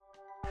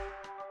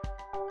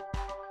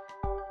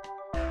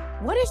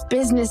What if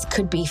business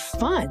could be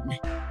fun?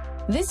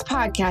 This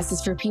podcast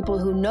is for people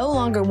who no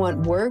longer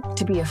want work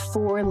to be a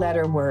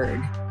four-letter word.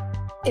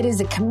 It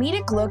is a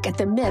comedic look at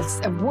the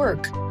myths of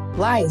work,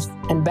 life,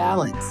 and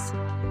balance,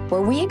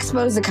 where we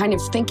expose the kind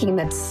of thinking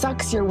that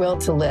sucks your will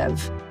to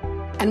live,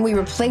 and we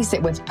replace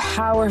it with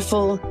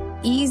powerful,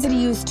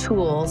 easy-to-use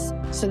tools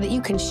so that you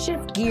can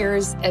shift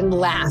gears and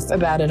laugh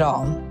about it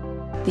all.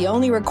 The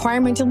only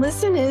requirement to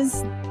listen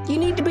is you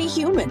need to be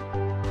human.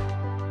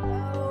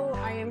 Oh,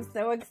 I am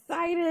so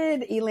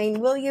excited. Elaine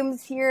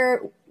Williams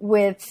here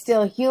with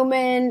Still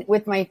Human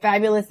with my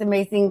fabulous,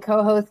 amazing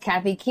co-host,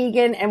 Kathy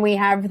Keegan, and we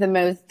have the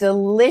most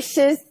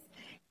delicious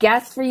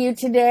guest for you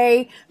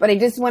today. But I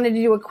just wanted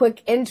to do a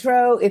quick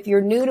intro. If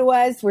you're new to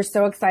us, we're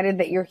so excited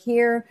that you're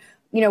here.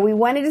 You know, we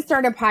wanted to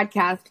start a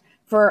podcast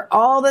for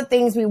all the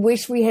things we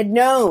wish we had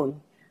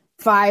known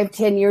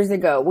 5-10 years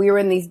ago.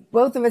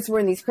 Both of us were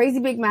in these crazy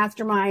big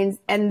masterminds,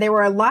 and there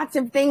were lots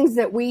of things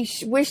that we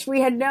wish we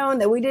had known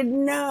that we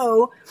didn't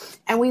know.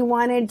 And we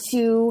wanted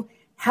to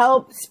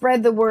help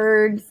spread the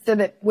word so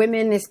that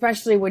women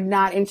especially would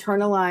not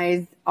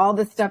internalize all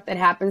the stuff that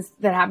happens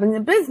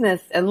in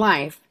business and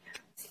life.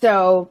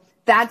 So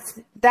that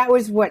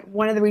was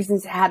one of the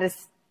reasons I had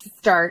us to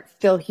start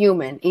Still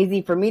Human.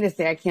 Easy for me to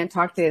say. I can't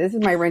talk today. This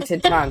is my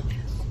rented tongue.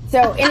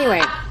 So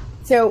anyway,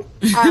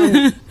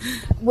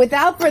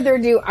 without further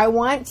ado, I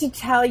want to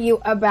tell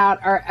you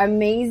about our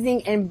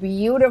amazing and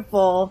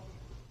beautiful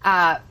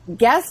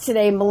guest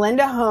today,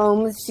 Melinda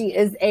Holmes. She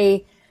is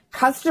a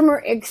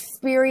customer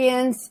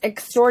experience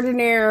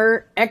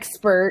extraordinaire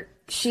expert.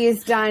 She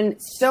has done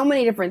so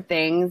many different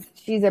things.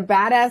 She's a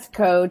badass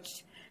coach,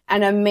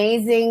 an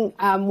amazing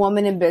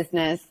woman in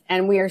business,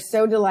 and we are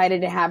so delighted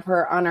to have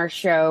her on our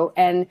show.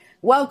 And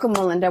welcome,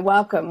 Melinda.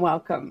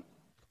 Welcome.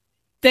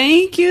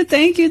 Thank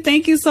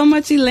you so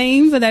much,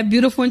 Elaine, for that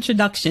beautiful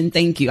introduction.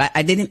 Thank you.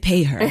 I didn't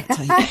pay her. I'll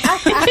tell you.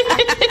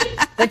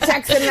 The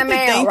check's in the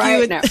mail,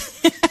 right? No.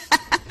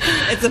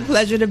 It's a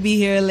pleasure to be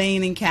here,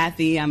 Elaine and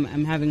Kathy. I'm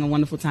having a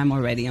wonderful time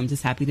already. I'm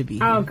just happy to be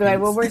here. Oh, good.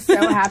 Thanks. Well, we're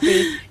so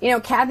happy. You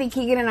know, Kathy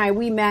Keegan and I,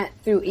 we met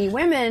through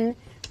eWomen,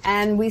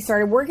 and we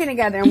started working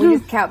together, and we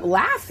just kept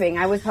laughing.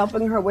 I was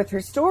helping her with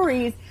her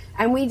stories,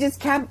 and we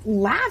just kept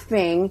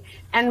laughing.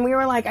 And we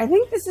were like, I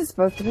think this is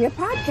supposed to be a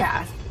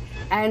podcast.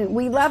 And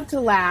we love to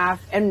laugh.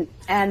 And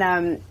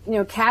you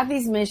know,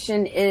 Kathy's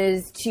mission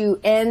is to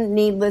end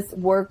needless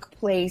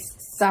workplace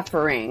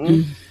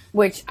suffering,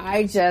 which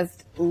I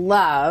just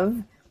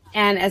love.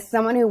 And as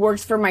someone who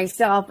works for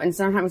myself, and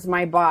sometimes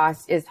my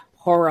boss is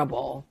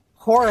horrible.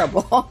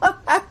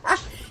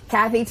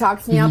 Kathy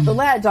talks me off the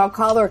ledge. I'll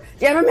call her,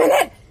 do you have a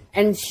minute?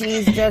 And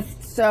she's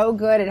just so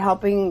good at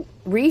helping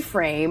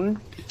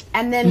reframe.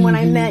 And then when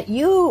I met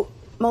you,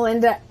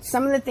 Melinda,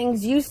 some of the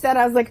things you said,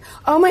 I was like,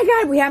 oh my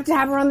God, we have to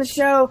have her on the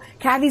show.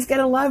 Kathy's going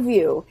to love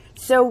you.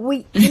 So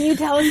can you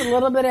tell us a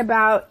little bit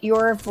about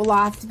your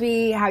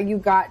philosophy, how you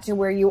got to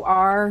where you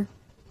are?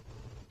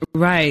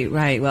 Right.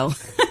 Well,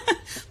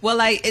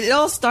 it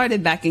all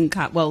started back in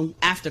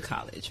after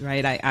college,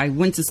 right? I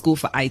went to school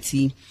for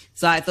IT.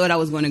 So I thought I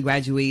was going to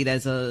graduate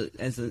as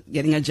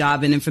getting a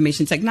job in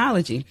information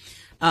technology.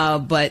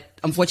 But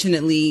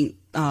unfortunately,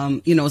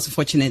 it's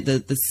unfortunate.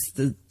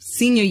 The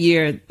senior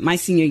year, my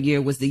senior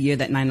year was the year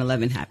that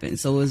 9/11 happened.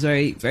 So it was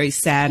very, very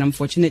sad,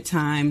 unfortunate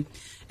time,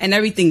 and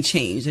everything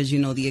changed. As you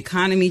know, the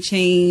economy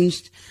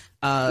changed.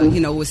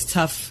 It was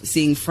tough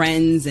seeing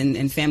friends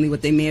and family,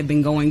 what they may have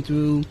been going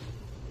through.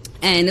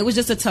 And it was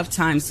just a tough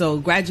time. So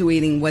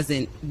graduating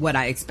wasn't what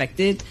I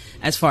expected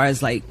as far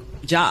as like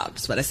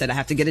jobs. But I said, I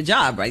have to get a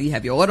job, right? You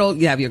have your auto,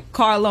 you have your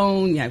car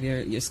loan, you have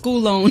your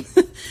school loan.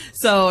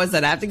 So I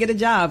said, I have to get a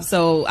job.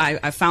 So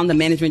I found the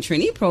management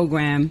trainee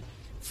program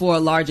for a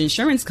large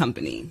insurance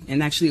company.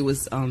 And actually it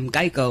was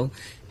Geico.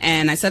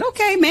 And I said,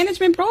 okay,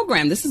 management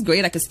program. This is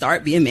great. I could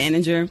start, be a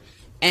manager.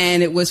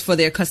 And it was for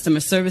their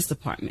customer service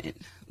department.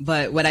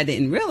 But what I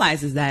didn't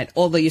realize is that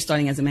although you're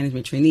starting as a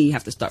management trainee, you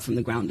have to start from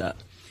the ground up.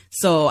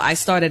 So I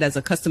started as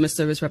a customer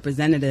service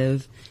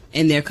representative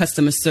in their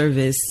customer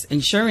service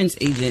insurance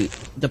agent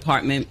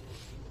department.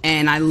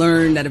 And I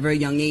learned at a very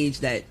young age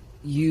that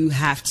you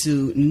have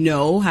to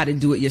know how to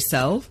do it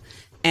yourself.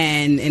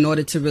 And in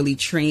order to really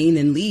train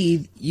and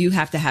lead, you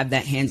have to have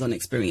that hands-on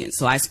experience.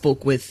 So I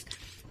spoke with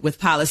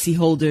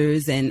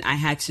policyholders, and I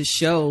had to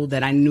show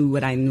that I knew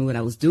what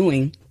I was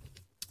doing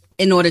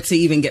in order to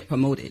even get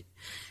promoted.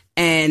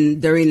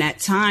 And during that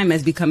time,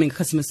 as becoming a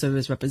customer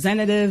service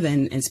representative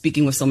and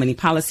speaking with so many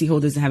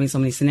policyholders and having so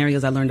many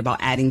scenarios, I learned about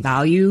adding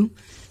value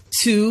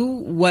to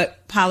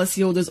what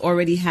policyholders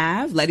already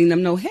have, letting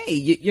them know, hey,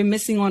 you're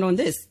missing out on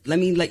this. Let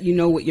me let you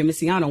know what you're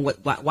missing out on,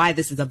 why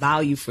this is a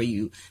value for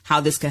you,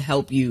 how this could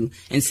help you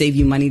and save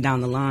you money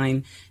down the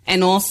line.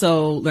 And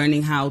also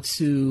learning how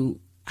to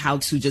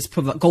just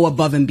go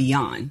above and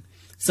beyond.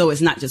 So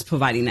it's not just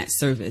providing that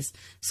service.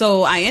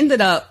 So I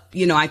ended up,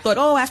 I thought,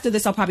 after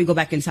this, I'll probably go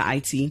back into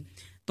IT.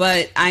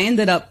 But I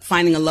ended up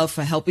finding a love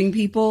for helping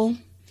people.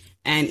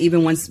 And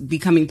even once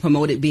becoming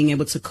promoted, being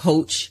able to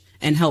coach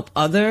and help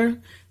other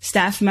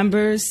staff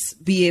members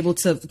be able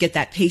to get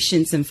that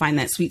patience and find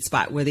that sweet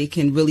spot where they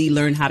can really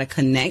learn how to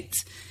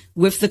connect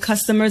with the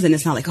customers. And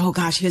it's not like, oh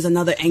gosh, here's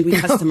another angry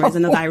customer, here's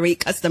another irate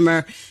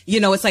customer.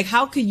 It's like,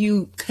 how could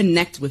you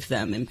connect with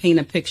them and paint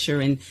a picture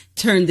and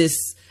turn this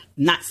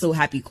not so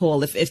happy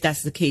call, if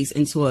that's the case,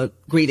 into a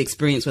great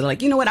experience where they're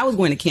like, you know what, I was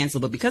going to cancel,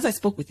 but because I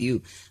spoke with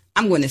you,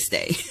 I'm going to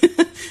stay.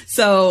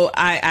 So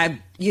I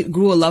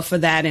grew a love for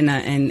that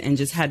and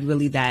just had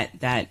really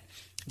that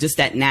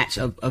natch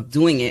of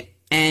doing it.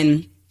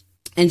 And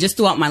just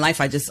throughout my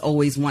life, I just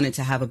always wanted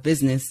to have a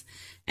business.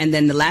 And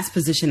then the last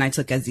position I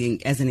took as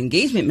an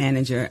engagement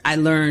manager, I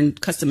learned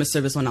customer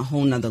service on a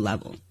whole nother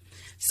level.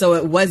 So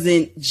it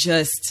wasn't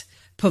just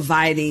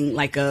providing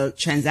like a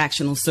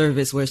transactional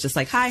service where it's just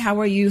like, hi, how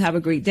are you? Have a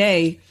great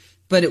day.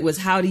 But it was,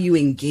 how do you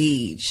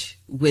engage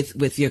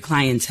with your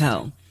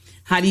clientele?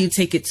 How do you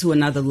take it to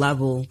another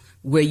level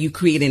where you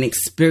create an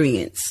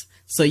experience?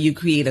 So you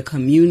create a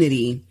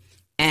community,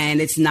 and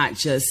it's not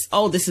just,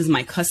 oh, this is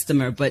my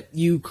customer, but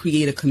you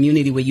create a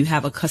community where you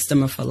have a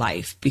customer for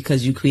life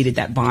because you created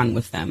that bond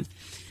with them.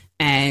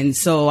 And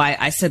so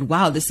I said,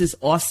 wow, this is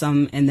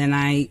awesome. And then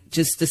I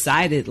just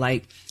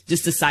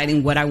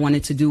deciding what I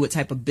wanted to do, what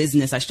type of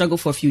business. I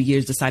struggled for a few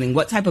years deciding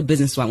what type of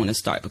business do I want to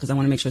start, because I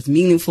want to make sure it's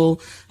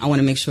meaningful. I want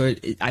to make sure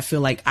I feel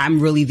like I'm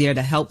really there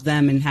to help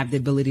them and have the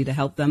ability to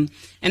help them.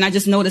 And I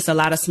just noticed a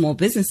lot of small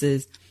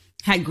businesses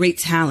had great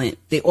talent.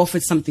 They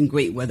offered something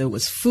great, whether it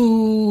was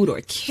food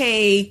or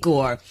cake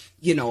or,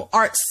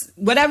 arts,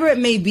 whatever it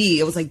may be.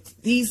 It was like,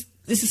 this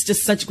is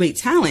just such great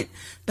talent.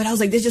 But I was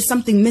like, there's just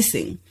something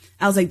missing.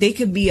 I was like, they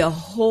could be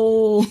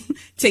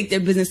take their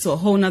business to a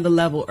whole nother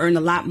level, earn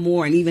a lot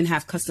more, and even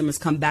have customers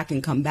come back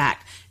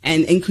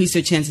and increase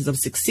their chances of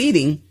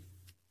succeeding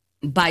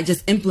by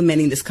just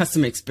implementing this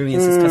customer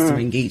experience, this customer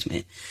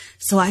engagement.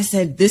 So I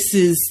said, this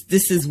is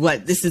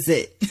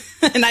it.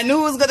 And I knew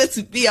it was going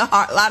to be a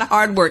lot of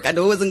hard work. I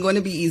knew it wasn't going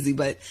to be easy,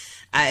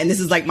 and this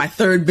is like my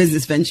third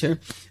business venture.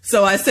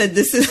 So I said,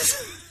 this is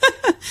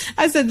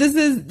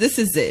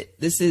it.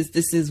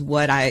 This is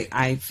what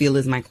I feel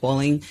is my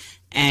calling.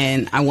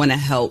 And I want to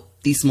help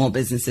these small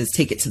businesses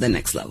take it to the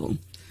next level.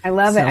 I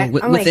love it.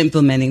 With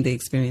implementing the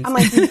experience. I'm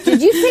like,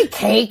 did you say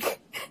cake?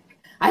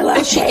 I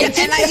love cake.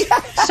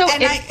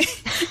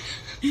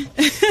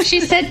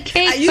 She said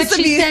cake,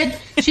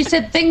 but she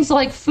said things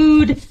like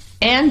food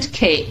and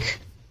cake.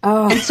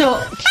 Oh. And so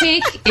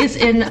cake is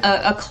in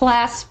a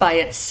class by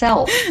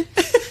itself.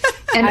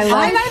 And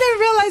I didn't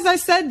realize I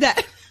said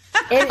that.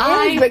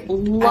 I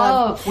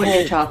love what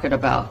you're talking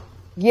about.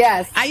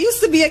 Yes. I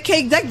used to be a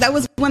cake deck. That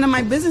was one of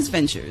my business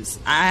ventures.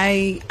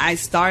 I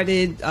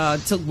started,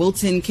 took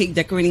Wilton cake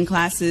decorating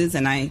classes,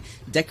 and I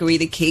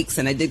decorated cakes,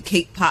 and I did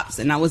cake pops,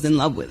 and I was in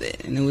love with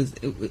it. And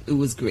it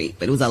was great,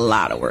 but it was a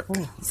lot of work.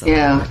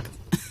 Yeah.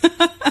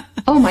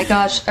 Oh my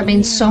gosh. I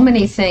mean, so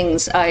many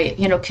things.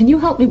 Can you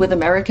help me with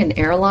American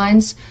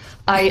Airlines?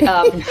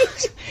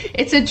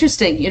 It's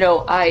interesting.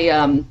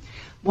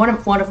 One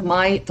of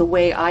the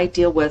way I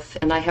deal with,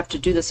 and I have to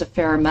do this a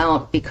fair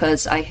amount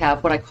because I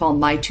have what I call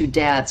my two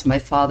dads, my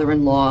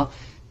father-in-law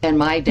and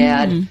my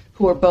dad,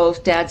 who are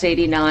both, dad's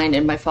 89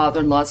 and my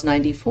father-in-law's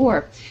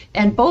 94.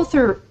 And both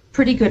are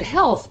pretty good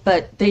health,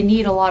 but they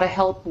need a lot of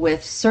help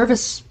with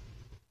service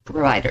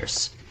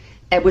providers,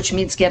 which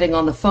means getting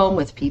on the phone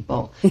with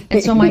people.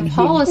 And so my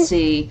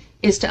policy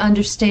is to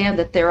understand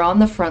that they're on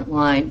the front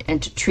line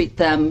and to treat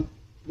them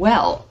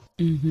well.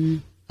 Mm-hmm.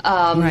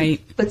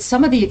 Right. But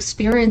some of the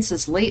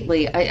experiences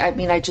lately,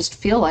 I just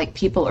feel like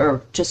people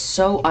are just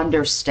so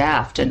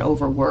understaffed and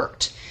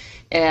overworked.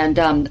 And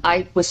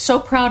I was so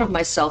proud of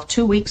myself.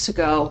 2 weeks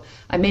ago,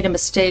 I made a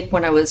mistake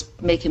when I was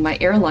making my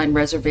airline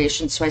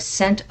reservation. So I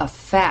sent a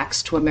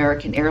fax to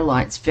American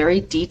Airlines,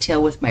 very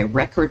detailed with my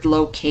record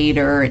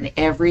locator and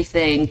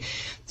everything,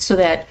 so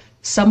that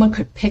someone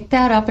could pick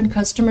that up in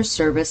customer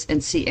service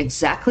and see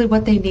exactly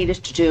what they needed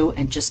to do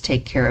and just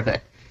take care of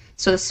it.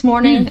 So this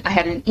morning, I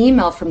had an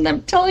email from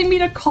them telling me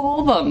to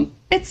call them.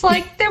 It's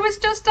like, there was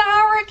just a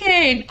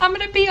hurricane. I'm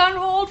going to be on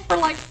hold for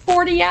like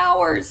 40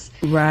 hours.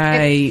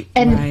 Right,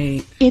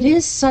 and it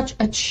is such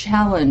a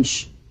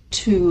challenge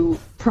to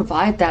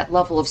provide that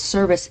level of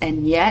service.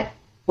 And yet,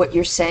 what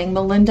you're saying,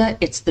 Melinda,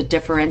 it's the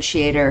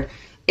differentiator.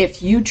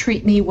 If you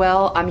treat me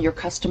well, I'm your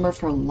customer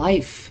for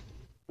life.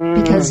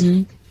 Because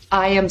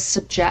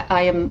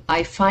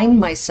I find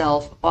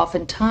myself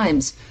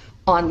oftentimes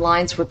on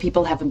lines where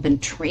people haven't been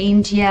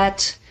trained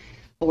yet,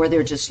 or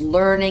they're just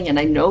learning, and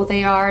I know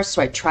they are,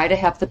 so I try to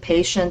have the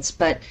patience.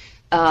 But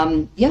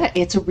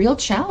it's a real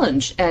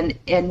challenge. And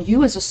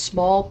you as a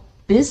small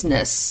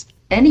business,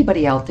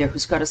 anybody out there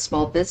who's got a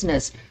small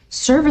business,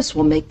 service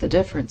will make the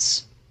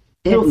difference.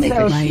 It'll make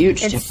a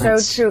huge difference.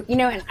 It's so true.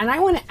 And I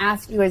want to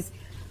ask you,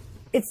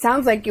 it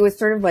sounds like it was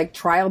sort of like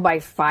trial by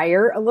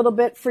fire a little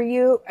bit for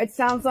you, it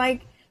sounds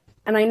like.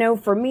 And I know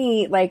for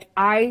me, like,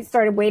 I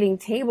started waiting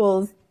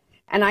tables,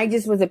 and I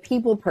just was a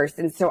people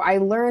person. So I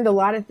learned a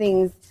lot of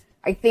things,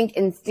 I think,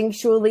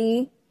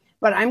 instinctually.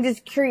 But I'm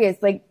just curious,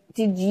 like,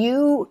 did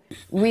you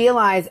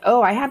realize,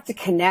 oh, I have to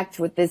connect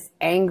with this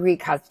angry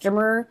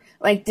customer?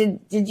 Like, did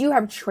you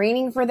have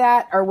training for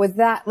that? Or was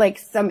that like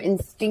some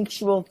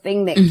instinctual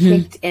thing that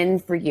kicked in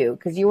for you?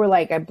 Because you were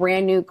like a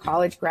brand new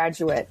college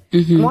graduate.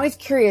 I'm always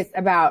curious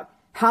about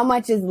how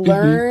much is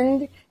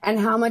learned and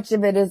how much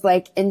of it is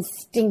like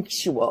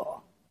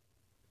instinctual.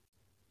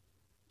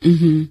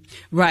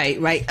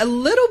 Right. A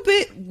little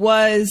bit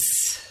was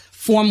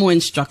formal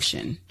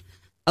instruction.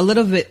 A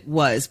little bit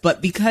was,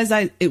 but because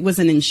it was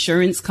an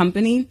insurance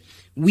company,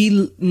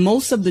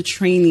 most of the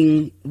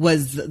training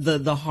was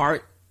the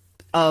heart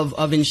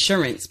of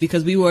insurance,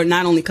 because we were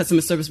not only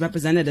customer service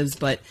representatives,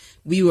 but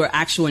we were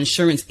actual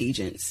insurance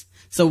agents.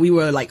 So we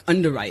were like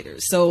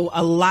underwriters. So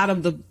a lot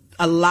of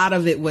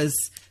it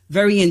was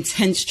very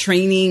intense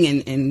training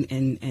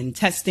and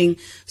testing.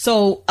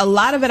 So a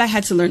lot of it I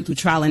had to learn through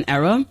trial and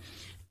error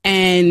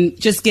and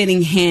just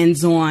getting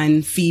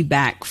hands-on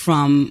feedback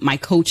from my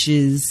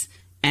coaches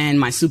and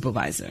my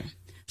supervisor.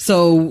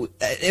 So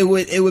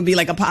it would be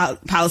like a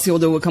policy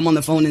holder would come on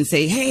the phone and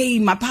say, hey,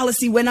 my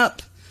policy went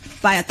up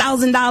by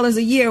 $1,000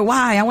 a year.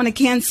 Why? I want to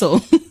cancel.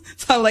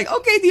 So I'm like,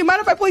 okay, do you mind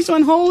if I place you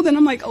on hold? And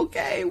I'm like,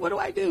 okay, what do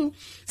I do?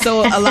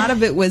 So a lot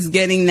of it was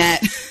getting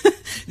that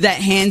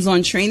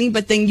hands-on training,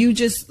 but then you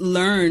just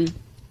learn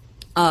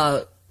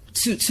to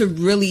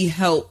really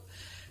help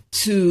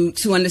to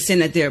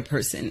understand that they're a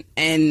person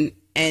and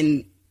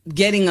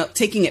not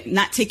taking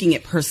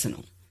it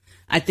personal.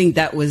 I think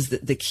that was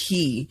the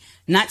key,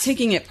 not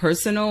taking it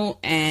personal.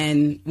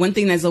 And one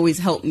thing that's always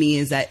helped me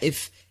is that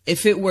if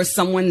it were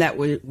someone that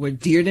were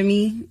dear to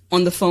me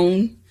on the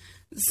phone,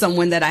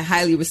 someone that I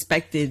highly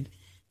respected,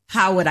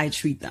 how would I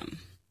treat them?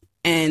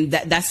 And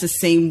that's the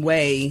same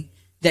way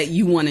that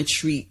you want to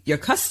treat your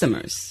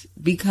customers,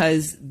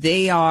 because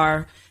they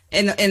are,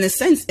 in a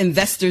sense,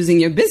 investors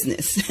in your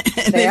business.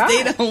 And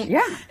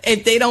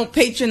if they don't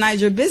patronize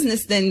your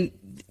business, then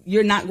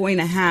you're not going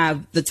to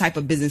have the type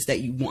of business that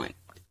you want.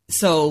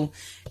 So,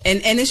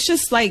 and it's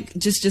just like,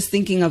 just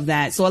thinking of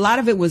that. So a lot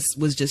of it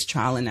was just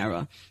trial and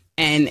error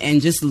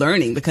and just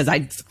learning, because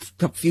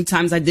a few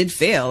times I did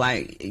fail,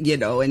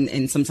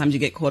 and sometimes you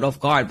get caught off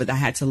guard, but I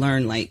had to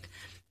learn, like,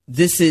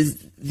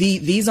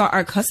 these are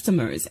our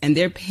customers and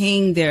they're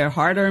paying their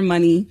hard-earned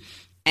money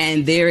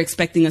and they're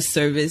expecting a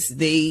service.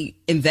 They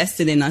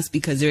invested in us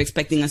because they're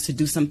expecting us to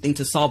do something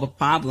to solve a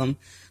problem.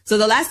 So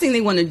the last thing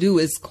they want to do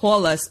is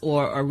call us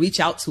or reach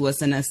out to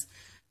us and us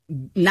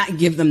not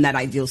give them that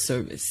ideal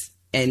service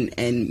and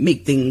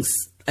make things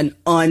an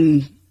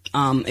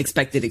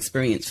unexpected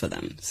experience for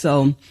them.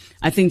 So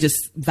I think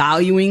just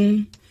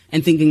valuing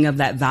and thinking of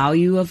that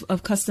value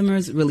of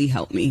customers really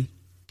helped me.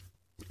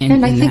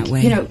 And I think,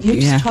 you're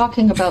just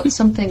talking about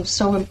something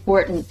so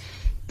important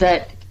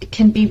that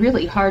can be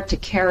really hard to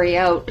carry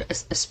out,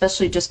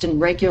 especially just in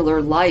regular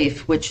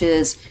life, which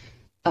is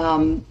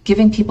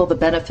giving people the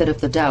benefit of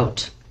the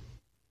doubt.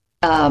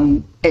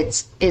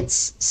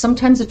 It's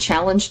sometimes a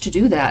challenge to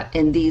do that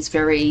in these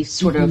very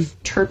sort of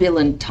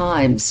turbulent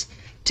times,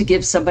 to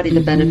give somebody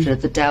the benefit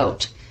of the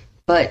doubt.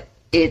 But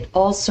it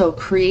also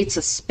creates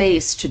a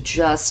space to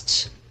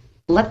just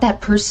let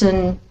that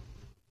person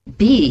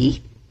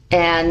be.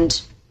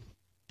 And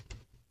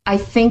I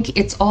think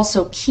it's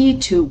also key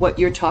to what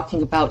you're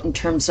talking about in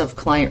terms of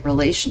client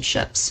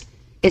relationships.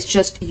 It's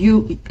just,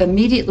 you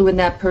immediately when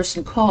that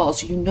person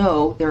calls,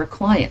 they're a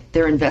client,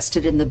 they're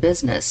invested in the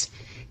business,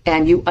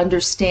 and you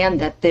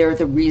understand that they're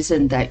the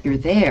reason that you're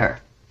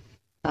there.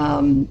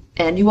 And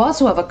you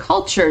also have a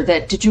culture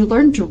that, did you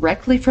learn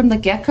directly from the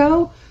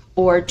gecko,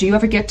 or do you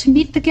ever get to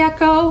meet the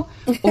gecko?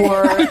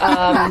 Or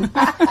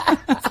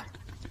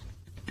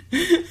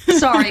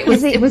sorry,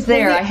 it was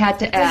there. I had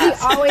to ask.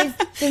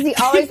 Does he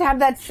always have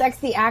that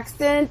sexy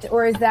accent,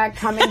 or is that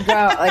come and go?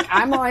 Like,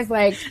 I'm always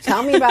like,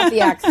 tell me about the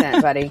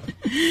accent, buddy.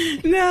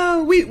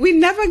 No, we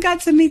never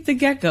got to meet the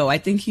gecko. I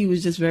think he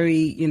was just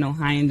very,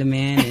 high in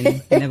demand,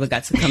 and he never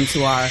got to come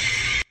to our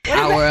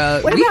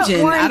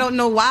region. I don't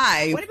know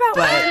why. What about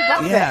Warren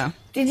Buffett? Yeah.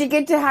 Did you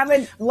get to have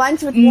a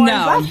lunch with Warren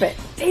Buffett?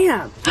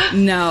 Damn.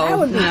 No, that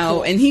would be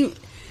cool. And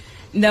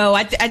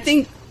I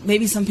think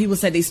maybe some people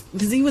said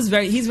because he's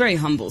very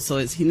humble, so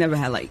he never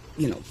had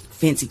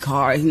fancy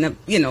car. He never,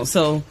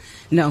 so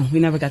no, we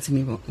never got to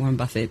meet Warren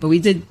Buffett, but we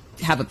did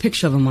have a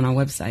picture of him on our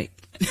website.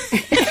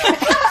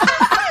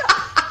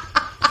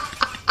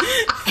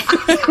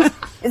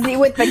 Is he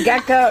with the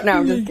gecko? No,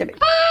 I'm just kidding.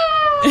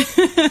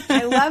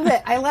 I love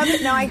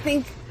it. No, I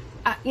think,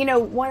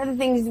 one of the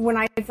things when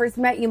I first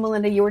met you,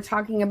 Melinda, you were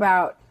talking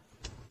about,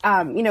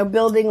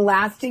 building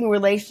lasting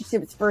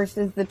relationships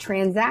versus the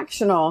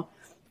transactional.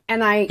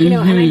 And I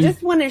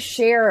just want to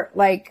share,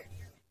 like,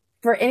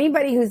 for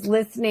anybody who's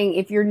listening,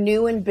 if you're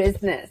new in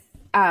business,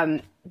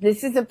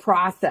 this is a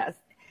process.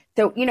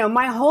 So,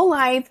 my whole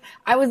life,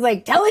 I was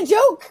like, tell a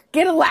joke,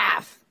 get a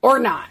laugh, or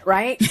not,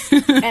 right?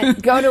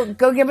 And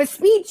go give a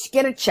speech,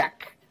 get a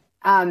check.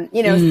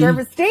 Serve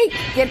a steak,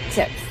 get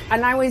tips.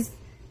 And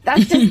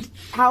that's just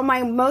how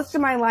most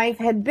of my life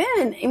had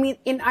been. I mean,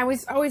 I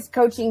was always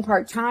coaching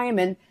part-time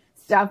and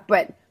stuff,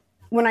 but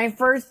when I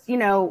first,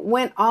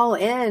 went all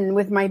in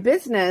with my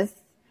business,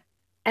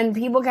 and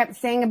people kept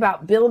saying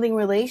about building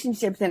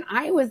relationships. And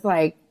I was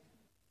like,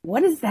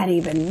 what does that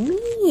even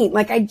mean?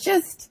 Like, I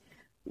just,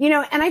 and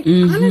I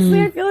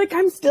honestly, I feel like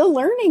I'm still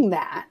learning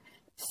that.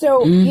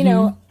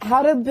 So,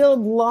 how to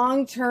build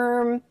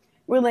long-term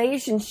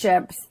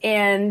relationships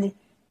and,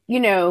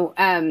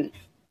 and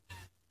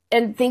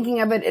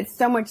thinking of it, it's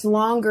so much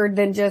longer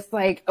than just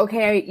like,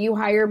 okay, you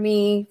hire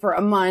me for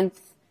a month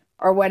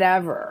or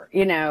whatever,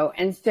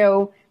 And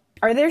so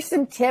are there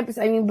some tips?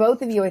 I mean,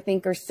 both of you, I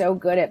think, are so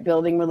good at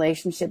building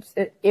relationships.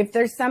 If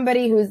there's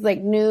somebody who's like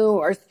new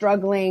or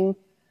struggling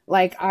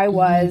like I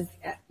was,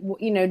 do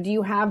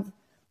you have,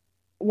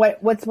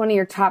 what's one of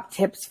your top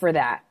tips for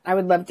that? I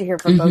would love to hear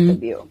from both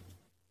of you.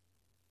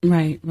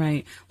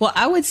 Right. Well,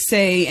 I would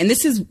say, and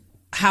this is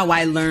how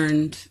I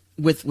learned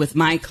with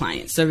my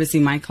clients,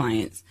 servicing my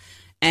clients.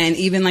 And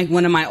even like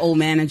one of my old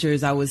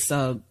managers, I was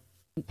a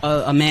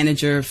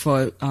manager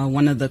for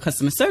one of the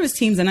customer service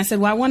teams. And I said,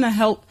 well, I want to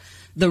help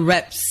the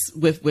reps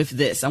with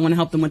this. I want to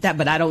help them with that,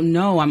 but I don't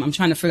know. I'm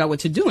trying to figure out what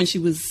to do. And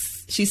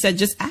she said,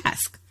 just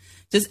ask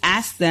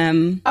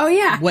them. Oh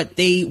yeah. What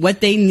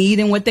they need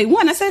and what they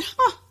want. I said,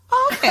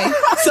 okay.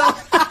 So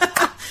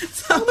I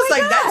was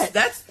like,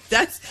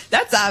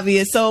 that's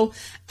obvious. So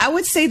I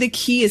would say the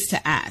key is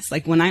to ask.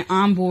 Like when I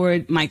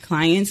onboard my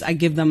clients, I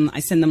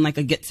send them like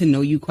a get to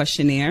know you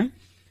questionnaire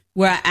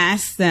where I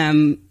ask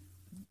them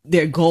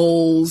their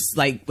goals,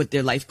 like what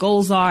their life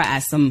goals are. I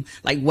ask them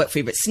like what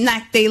favorite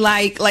snack they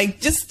like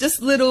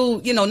just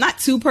little, not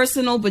too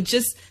personal, but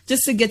just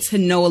to get to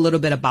know a little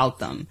bit about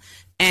them.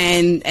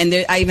 And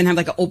there, I even have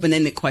like an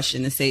open-ended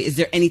question to say, is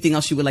there anything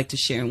else you would like to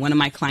share? And one of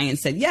my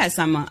clients said, yes,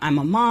 I'm a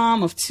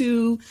mom of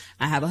 2.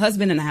 I have a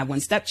husband and I have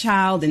 1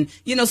 stepchild. And,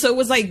 so it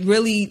was like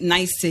really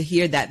nice to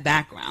hear that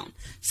background.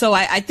 So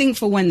I think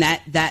for when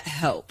that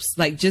helps,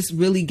 like just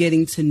really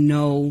getting to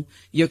know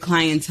your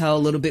clientele a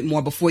little bit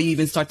more before you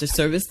even start to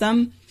service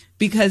them,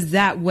 because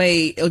that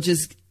way it'll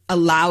just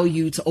allow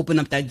you to open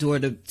up that door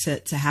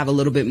to have a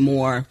little bit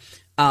more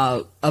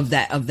of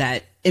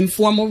that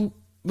informal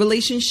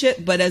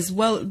relationship, but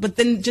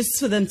then just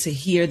for them to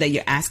hear that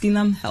you're asking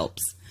them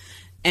helps.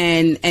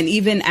 And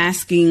even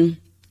asking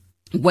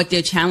what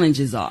their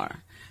challenges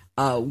are,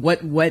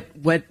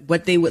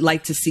 what they would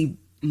like to see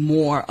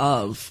more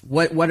of,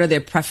 what are their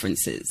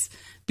preferences,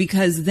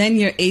 because then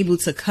you're able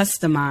to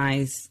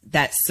customize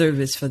that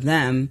service for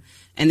them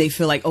and they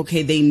feel like,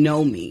 okay, they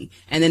know me.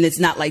 And then it's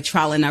not like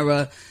trial and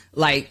error.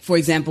 Like, for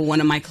example,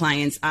 one of my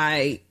clients,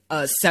 I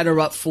set her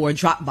up for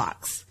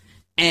Dropbox.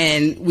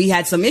 And we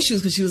had some issues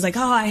because she was like,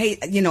 oh, I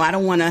hate, I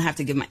don't want to have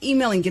to give my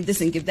email and give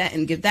this and give that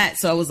and give that.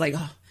 So I was like,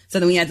 oh. So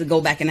then we had to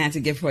go back and I had to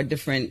give her a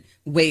different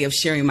way of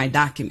sharing my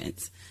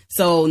documents.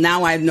 So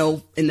now I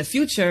know in the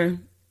future,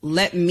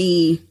 let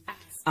me,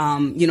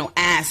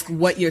 ask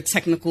what your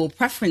technical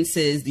preference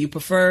is. Do you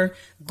prefer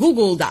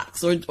Google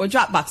Docs or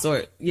Dropbox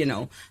or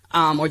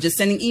just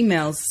sending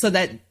emails, so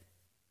that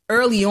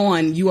early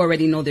on, you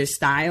already know their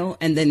style,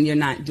 and then you're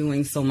not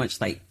doing so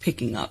much like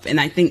picking up. And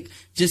I think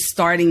just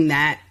starting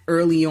that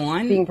early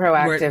on, being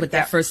proactive with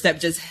that first step,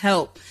 just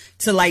help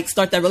to like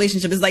start that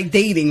relationship. It's like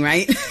dating,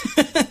 right?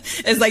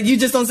 It's like you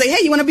just don't say,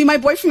 hey, you want to be my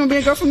boyfriend or be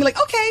a girlfriend? You're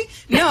like, okay.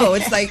 No,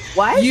 it's like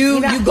what?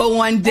 You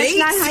go on dates.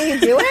 That's not how you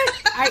do it.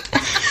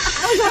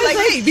 I was like,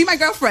 hey, be my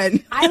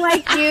girlfriend. I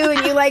like you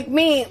and you like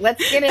me.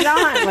 Let's get it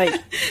on. Like,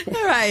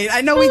 all right.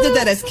 I know we did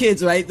that as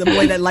kids, right? The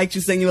boy that liked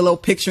you send you a little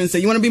picture and say,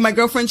 you want to be my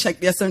girlfriend? Check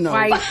yes or no.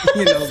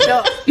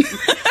 Melinda,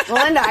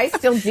 I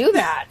still do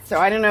that. So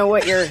I don't know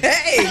what you're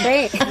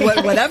saying.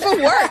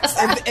 Whatever works.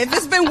 If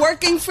it's been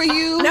working for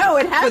you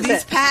it hasn't. For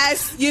these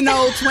past,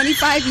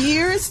 25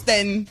 years,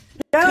 then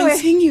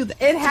continue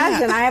that. It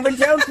hasn't. I have a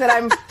joke that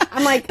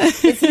I'm like,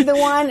 is he the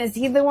one? Is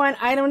he the one?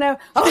 I don't know.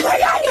 Oh my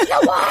God, he's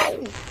the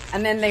one.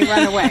 And then they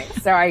run away.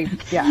 So I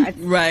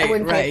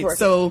wouldn't right.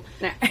 So,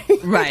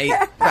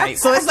 right.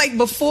 So it's like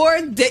before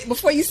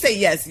you say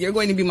yes, you're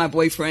going to be my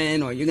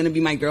boyfriend or you're going to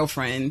be my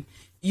girlfriend,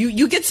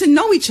 you get to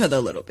know each other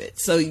a little bit.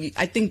 So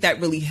I think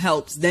that really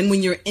helps. Then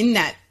when you're in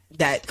that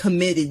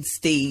committed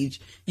stage,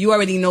 you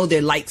already know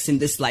their likes and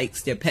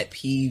dislikes, their pet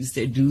peeves,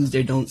 their do's,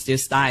 their don'ts, their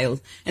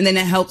styles. And then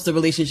it helps the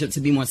relationship to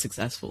be more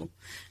successful.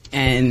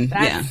 And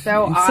that's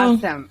so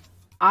awesome.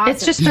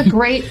 It's just a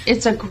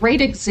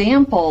great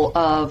example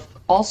of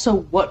also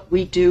what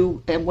we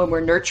do, and when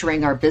we're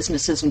nurturing our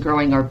businesses and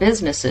growing our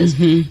businesses,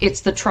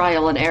 it's the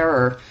trial and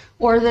error,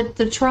 or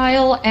the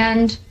trial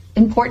and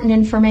important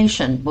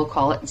information, we'll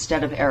call it,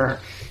 instead of error.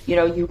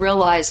 You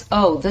realize,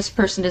 oh, this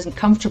person isn't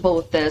comfortable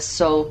with this,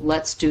 so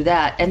let's do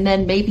that. And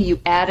then maybe you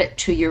add it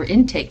to your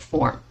intake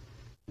form.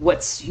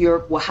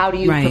 How do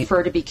you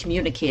prefer to be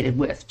communicated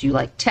with? Do you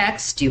like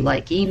text? Do you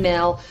like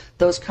email?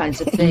 Those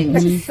kinds of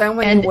things. So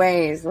many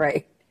ways,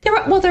 right? There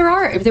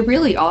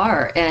really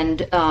are.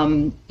 And,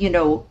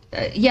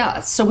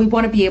 so we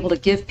want to be able to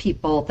give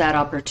people that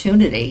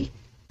opportunity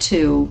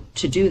to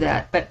do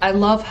that. But I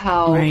love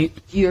how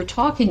you're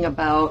talking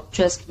about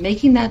just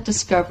making that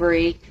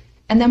discovery,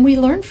 and then we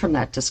learn from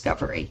that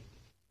discovery,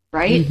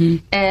 right?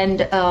 And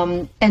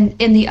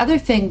the other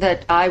thing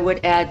that I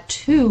would add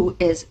too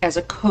is, as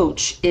a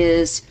coach,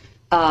 is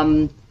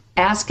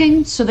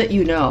asking so that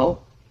you know,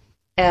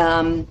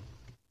 and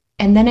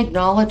then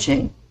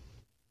acknowledging,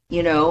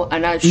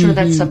 and I'm sure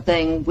that's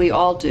something we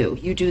all do.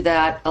 You do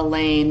that,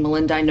 Elaine,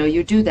 Melinda, I know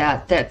you do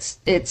that.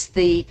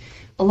 A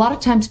lot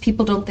of times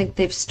people don't think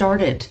they've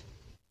started.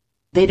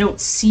 They don't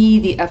see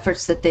the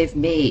efforts that they've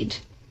made.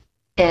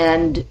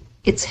 And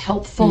it's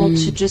helpful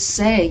to just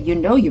say,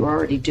 you're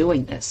already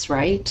doing this,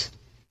 right?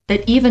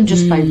 That even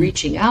just by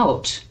reaching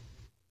out,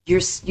 you're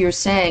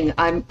saying,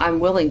 I'm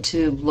willing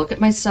to look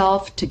at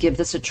myself, to give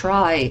this a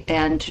try,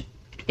 and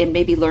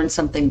maybe learn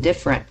something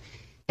different.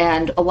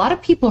 And a lot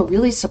of people are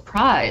really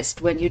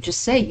surprised when you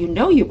just say,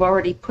 you've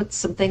already put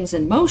some things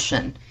in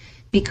motion,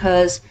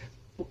 because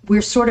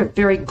we're sort of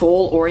very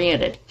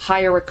goal-oriented.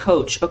 Hire a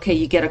coach. Okay,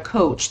 you get a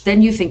coach.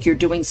 Then you think you're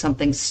doing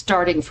something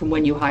starting from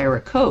when you hire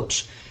a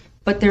coach.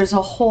 But there's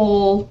a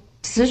whole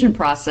decision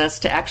process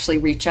to actually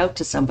reach out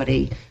to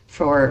somebody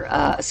for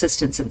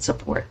assistance and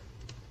support.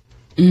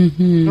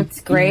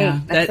 That's great. Yeah,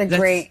 that's a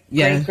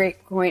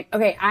great point.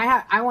 Okay,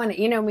 I want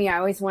to, me, I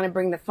always want to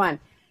bring the fun.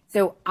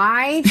 So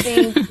I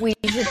think we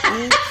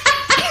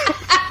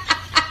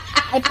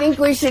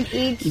should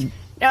each,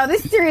 no,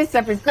 this serious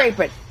stuff is great,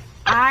 but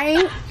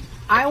I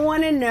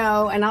want to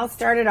know, and I'll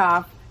start it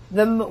off,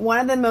 one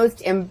of the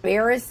most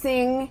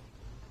embarrassing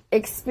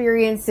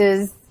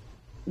experiences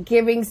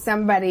giving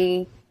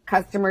somebody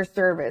customer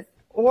service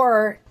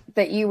or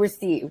that you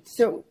received.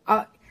 So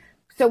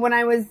when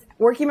I was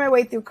working my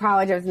way through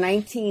college, I was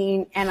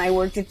 19 and I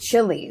worked at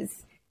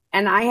Chili's,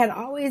 and I had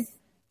always,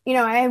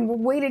 I had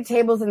waited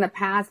tables in the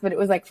past, but it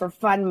was like for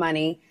fun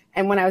money.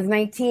 And when I was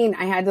 19,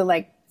 I had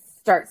to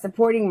start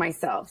supporting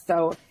myself.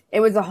 So it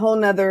was a whole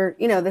nother,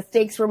 the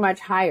stakes were much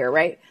higher,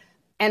 right?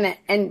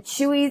 And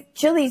Chili's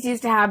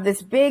used to have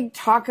this big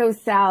taco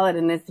salad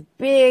and this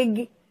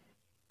big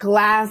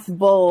glass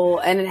bowl,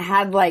 and it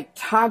had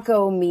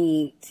taco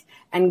meat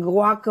and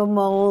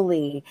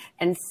guacamole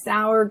and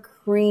sour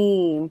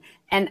cream,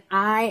 and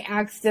I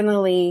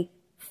accidentally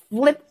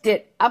flipped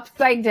it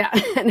upside down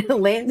and it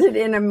landed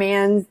in a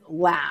man's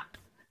lap.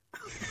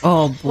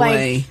 Oh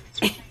boy.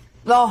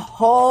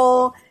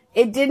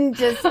 It didn't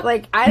just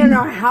I don't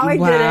know how I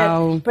did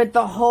it, but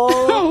the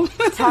whole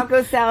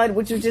taco salad,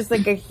 which was just a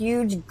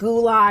huge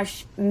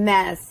goulash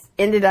mess,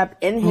 ended up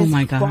in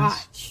his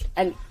crotch.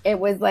 And it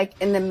was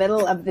in the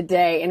middle of the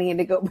day and he had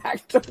to go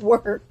back to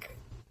work.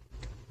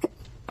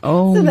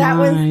 Oh, so that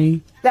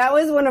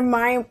was one of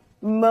my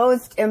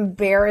most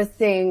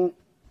embarrassing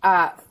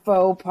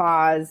faux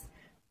pas.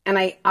 And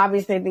I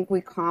think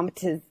we comped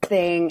his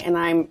thing,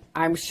 and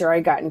I'm sure I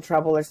got in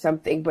trouble or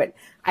something, but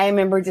I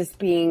remember just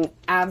being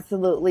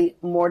absolutely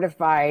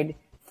mortified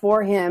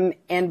for him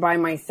and by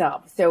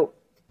myself. So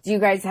do you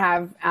guys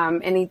have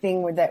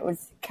anything that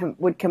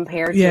would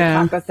compare to a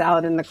taco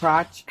salad in the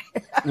crotch?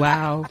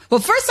 Wow. Well,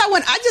 first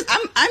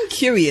I'm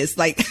curious,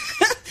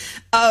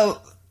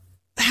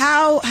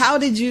 how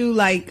did you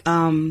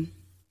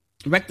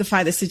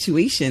rectify the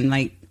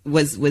situation?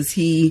 Was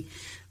he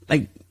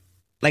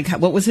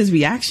what was his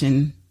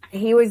reaction?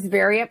 He was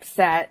very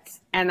upset,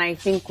 and I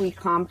think we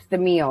comped the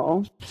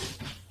meal,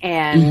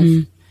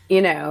 and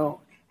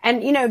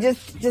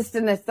just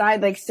an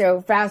aside,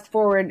 so fast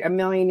forward a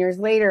million years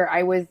later,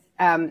 I was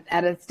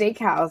at a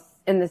steakhouse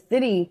in the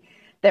city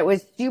that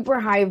was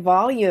super high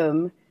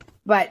volume,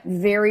 but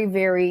very,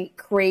 very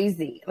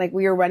crazy.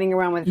 We were running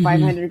around with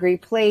 500-degree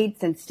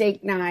plates and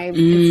steak knives,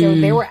 and so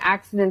there were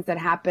accidents that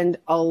happened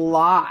a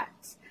lot.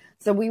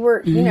 So we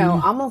were,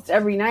 almost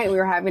every night we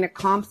were having to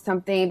comp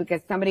something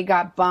because somebody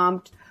got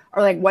bumped.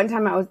 Or one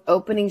time I was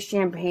opening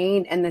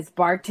champagne and this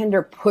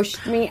bartender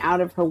pushed me out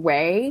of her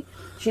way.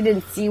 She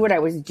didn't see what I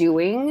was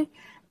doing.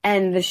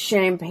 And the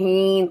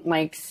champagne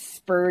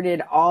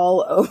spurted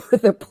all over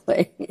the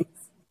place.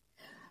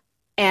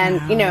 And,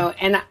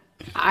 and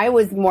I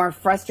was more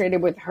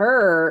frustrated with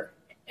her.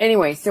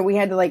 Anyway, so we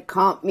had to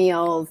comp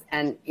meals.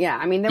 And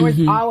there was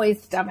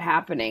always stuff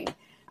happening.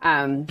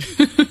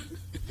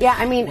 Yeah,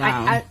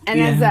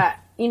 as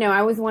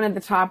I was one of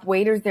the top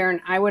waiters there, and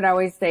I would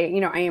always say,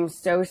 I am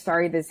so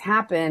sorry this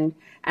happened,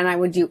 and I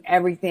would do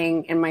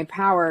everything in my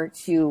power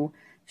to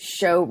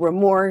show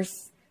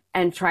remorse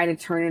and try to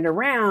turn it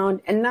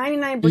around. And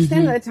 99%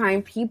 of the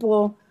time,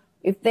 people,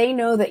 if they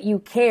know that you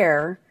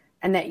care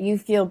and that you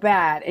feel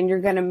bad and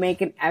you're going to make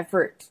an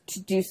effort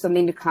to do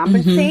something to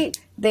compensate,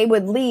 they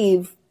would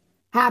leave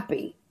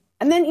happy.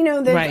 And then,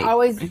 there's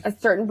always a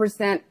certain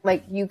percent,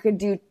 you could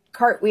do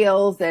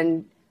cartwheels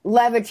and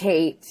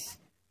levitate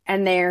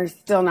and they're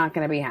still not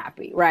going to be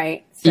happy,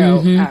 right?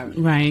 So,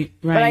 right.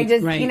 But I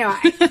just,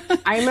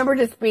 I remember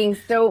just being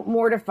so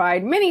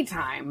mortified many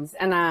times,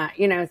 and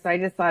so I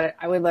just thought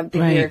I would love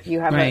to hear if you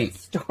have a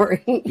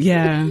story.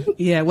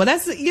 Yeah. Well,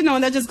 that's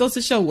that just goes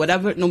to show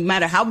no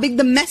matter how big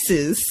the mess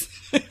is,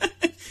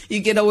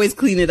 you can always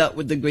clean it up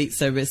with the great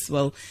service.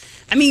 Well,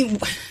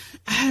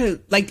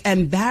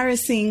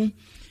 embarrassing.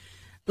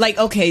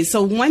 Okay,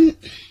 so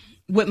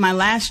with my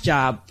last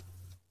job.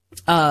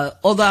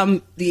 Although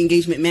I'm the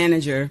engagement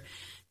manager,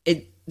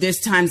 there's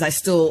times I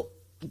still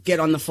get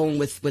on the phone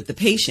with the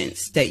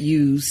patients that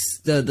use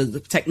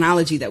the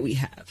technology that we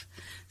have.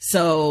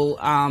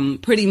 So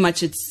pretty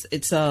much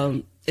it's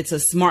a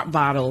smart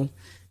bottle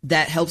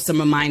that helps them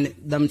remind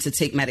them to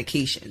take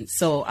medication.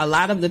 So a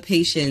lot of the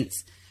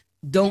patients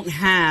don't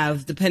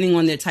have, depending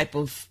on their type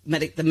of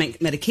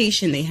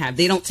medication they have,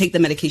 they don't take the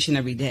medication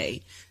every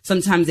day.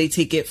 Sometimes they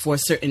take it for a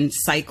certain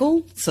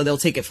cycle. So they'll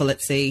take it for,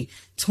 let's say,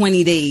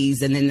 20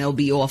 days, and then they'll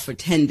be off for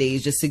 10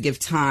 days just to give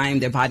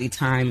their body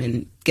time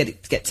and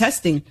get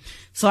testing.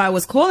 So I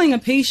was calling a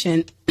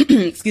patient,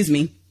 excuse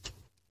me,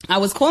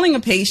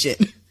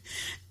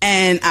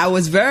 and I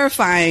was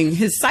verifying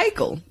his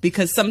cycle,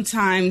 because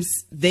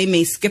sometimes they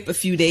may skip a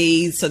few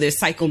days, so their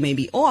cycle may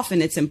be off.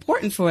 And it's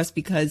important for us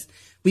because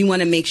we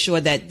want to make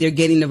sure that they're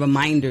getting the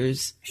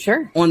reminders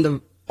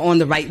on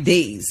the right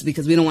days,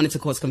 because we don't want it to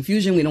cause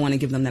confusion. We don't want to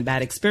give them that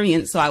bad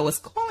experience. So I was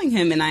calling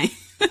him, and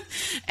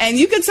and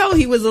you could tell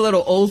he was a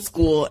little old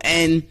school.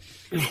 And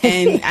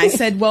I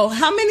said, well,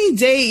 how many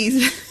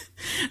days?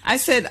 I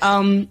said,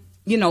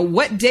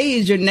 what day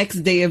is your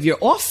next day of your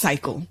off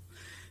cycle?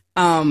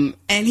 And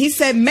he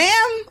said,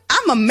 ma'am,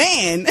 I'm a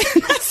man.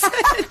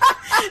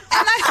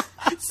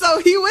 So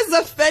he was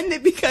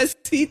offended because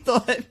he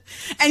thought, and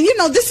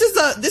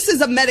this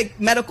is a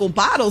medical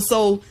bottle.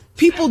 So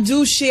people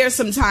do share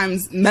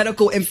sometimes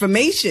medical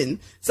information.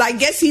 So I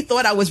guess he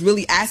thought I was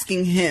really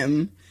asking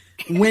him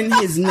when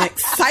his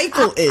next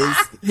cycle is,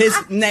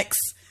 his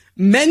next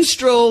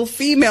menstrual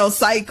female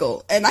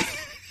cycle. And I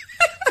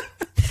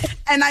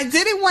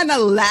didn't want to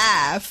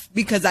laugh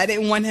because I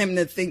didn't want him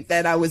to think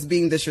that I was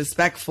being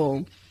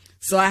disrespectful.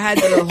 So I had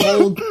to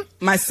hold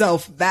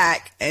myself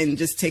back and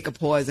just take a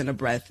pause and a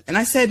breath. And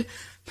I said,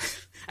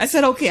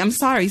 okay, I'm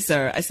sorry,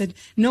 sir. I said,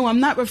 no, I'm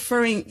not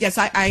referring. Yes,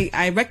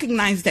 I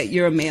recognize that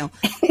you're a male.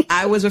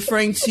 I was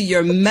referring to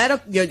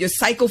your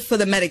cycle for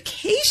the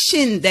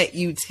medication that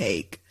you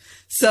take.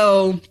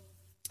 So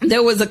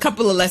there was a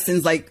couple of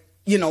lessons, like,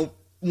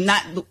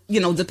 not,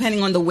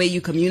 depending on the way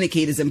you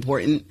communicate is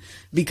important,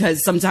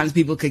 because sometimes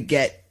people could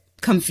get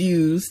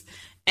confused.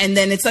 And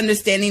then it's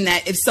understanding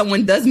that if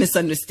someone does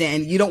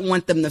misunderstand, you don't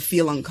want them to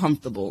feel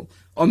uncomfortable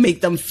or make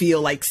them feel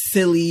like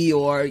silly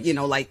or,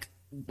 like,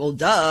 well,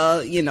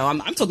 duh,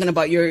 I'm talking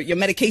about your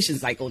medication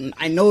cycle.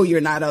 I know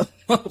you're not a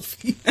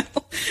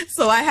female.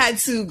 So I had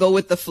to go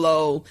with the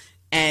flow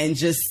and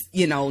just,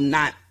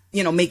 not,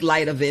 make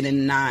light of it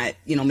and not,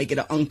 make it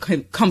an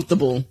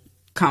uncomfortable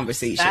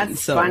conversation.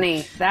 That's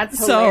funny.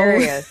 That's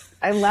hilarious.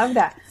 I love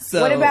that.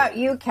 What about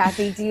you,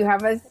 Kathy? Do you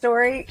have a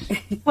story?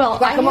 Well,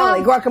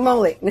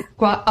 guacamole.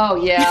 Oh,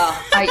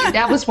 yeah.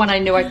 That was when I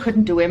knew I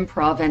couldn't do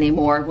improv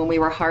anymore, when we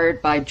were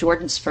hired by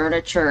Jordan's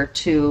Furniture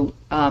to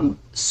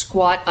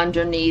squat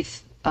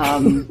underneath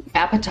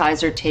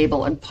appetizer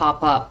table and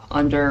pop up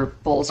under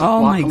bowls of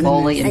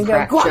guacamole and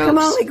crack jokes.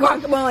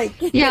 Guacamole.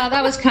 Yeah,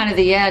 that was kind of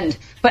the end.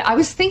 But I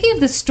was thinking of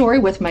this story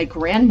with my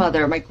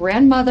grandmother. My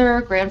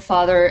grandmother,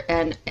 grandfather,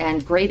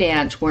 and great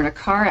aunt were in a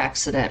car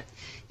accident.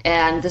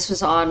 And this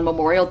was on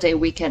Memorial Day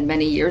weekend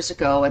many years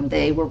ago, and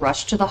they were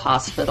rushed to the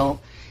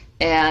hospital.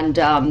 And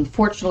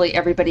fortunately,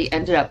 everybody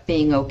ended up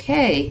being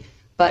okay.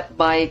 But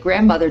my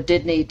grandmother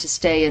did need to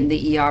stay in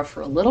the ER for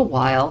a little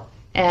while.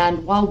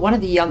 And while one of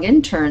the young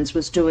interns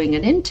was doing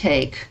an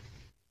intake,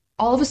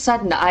 all of a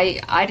sudden,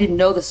 I didn't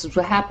know this was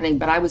happening,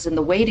 but I was in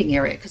the waiting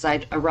area because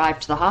I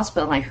arrived to the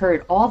hospital, and I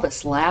heard all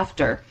this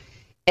laughter.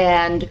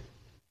 And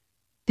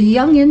the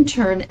young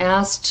intern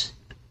asked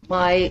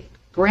my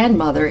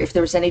grandmother if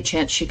there was any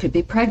chance she could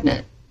be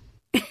pregnant.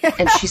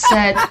 And she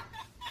said,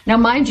 now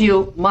mind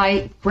you,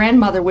 my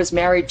grandmother was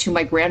married to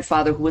my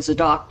grandfather, who was a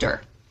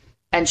doctor,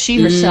 and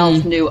she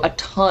herself knew a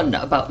ton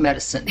about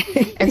medicine.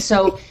 And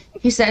so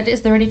he said,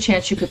 is there any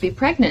chance you could be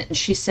pregnant? And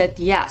she said,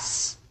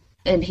 yes.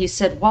 And he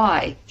said,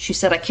 why? She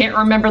said, I can't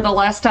remember the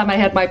last time I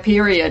had my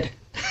period.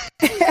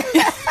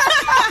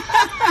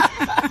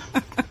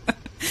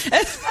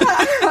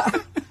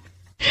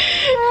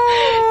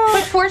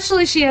 But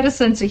fortunately, she had a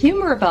sense of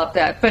humor about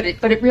that. But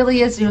it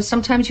really is,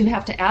 sometimes you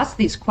have to ask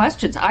these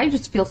questions. I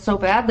just feel so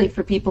badly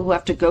for people who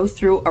have to go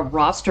through a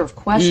roster of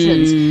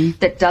questions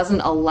that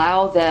doesn't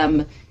allow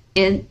them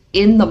in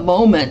the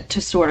moment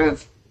to sort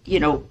of,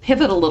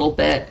 pivot a little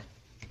bit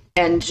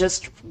and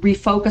just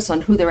refocus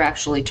on who they're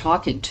actually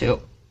talking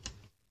to.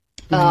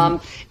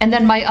 And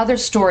then my other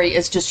story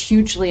is just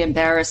hugely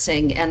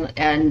embarrassing,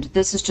 and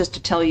this is just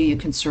to tell you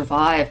can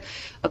survive.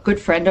 A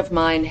good friend of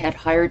mine had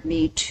hired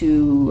me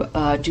to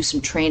do some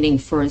training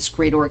for this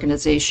great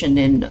organization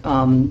in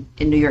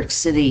New York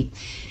City,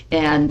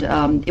 and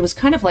it was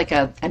kind of like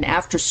an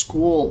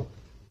after-school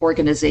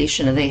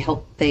organization, and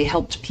they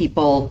helped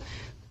people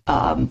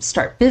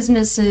start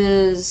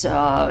businesses.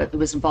 It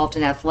was involved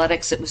in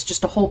athletics. It was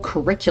just a whole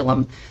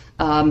curriculum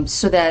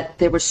so that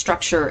there was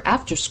structure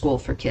after school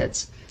for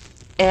kids.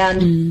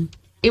 And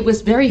it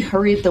was very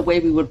hurried the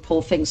way we would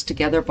pull things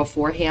together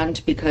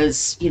beforehand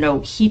because,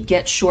 he'd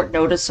get short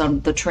notice on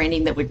the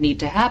training that would need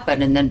to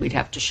happen, and then we'd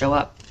have to show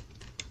up.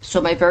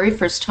 So my very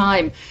first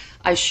time,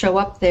 I show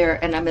up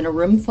there, and I'm in a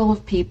room full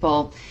of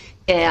people,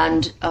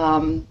 and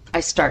I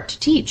start to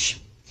teach.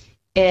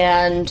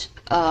 And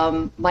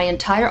my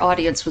entire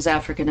audience was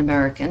African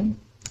American,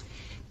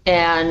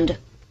 and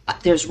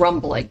there's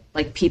rumbling.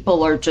 Like,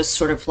 people are just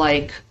sort of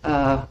like,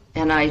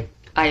 and I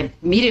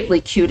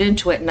immediately cued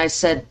into it, and I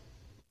said,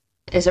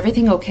 is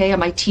everything okay?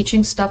 Am I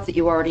teaching stuff that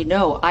you already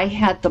know? I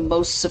had the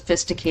most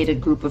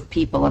sophisticated group of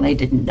people, and I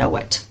didn't know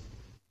it.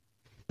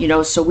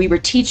 So we were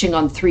teaching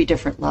on 3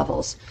 different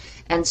levels.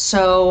 And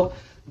so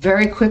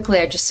very quickly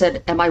I just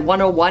said, am I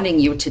 101ing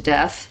you to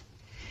death?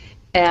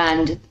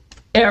 And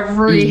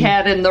every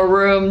head in the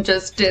room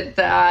just did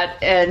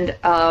that. And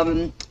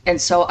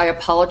so I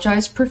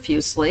apologized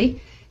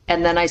profusely.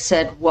 And then I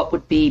said, what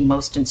would be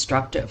most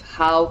instructive?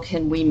 How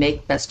can we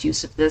make best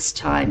use of this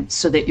time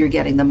so that you're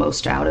getting the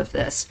most out of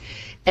this?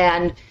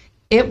 And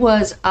it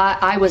was,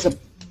 I was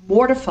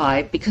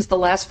mortified, because the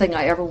last thing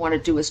I ever want to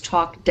do is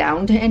talk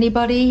down to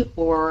anybody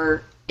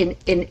or in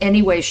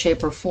any way,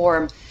 shape, or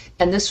form.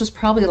 And this was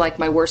probably like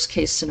my worst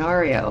case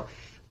scenario.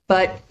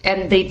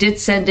 And they did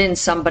send in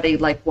somebody,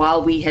 like,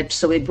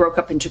 so we broke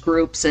up into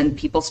groups, and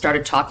people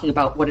started talking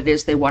about what it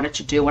is they wanted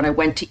to do. And I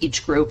went to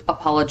each group,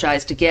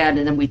 apologized again,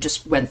 and then we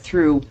just went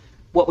through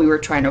what we were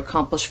trying to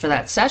accomplish for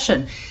that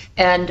session.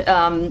 And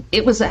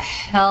it was a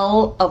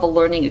hell of a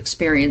learning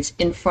experience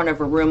in front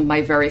of a room,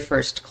 my very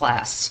first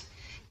class.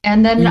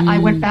 And then I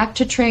went back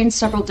to train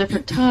several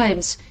different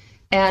times,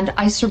 and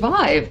I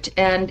survived.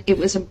 And it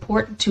was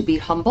important to be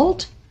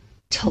humbled,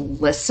 to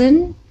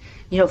listen.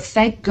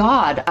 Thank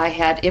God I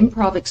had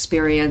improv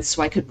experience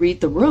so I could read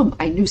the room.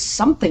 I knew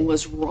something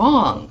was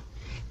wrong,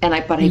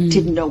 but I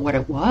didn't know what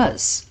it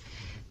was.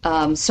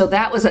 So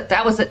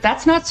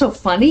that's not so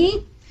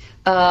funny,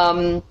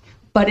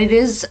 but it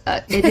is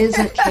a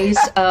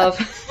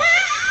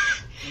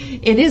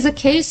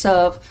case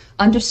of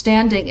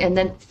understanding, and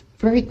then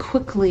very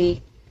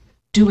quickly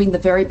doing the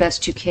very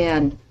best you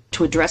can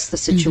to address the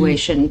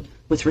situation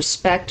with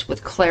respect,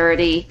 with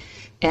clarity.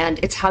 And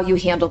it's how you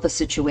handle the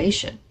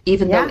situation,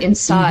 even though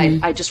inside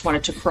I just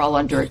wanted to crawl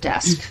under a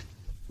desk.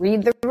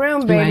 Read the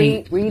room,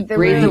 baby. Right. Read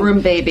the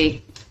room,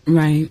 baby.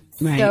 Right.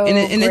 So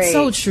and it's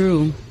so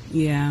true.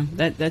 Yeah,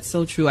 that's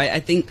so true. I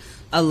think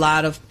a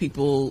lot of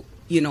people,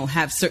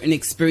 have certain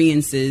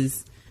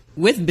experiences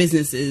with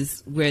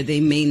businesses where they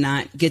may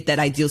not get that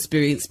ideal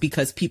experience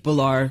because people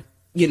are,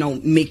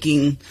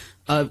 making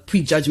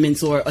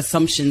prejudgments or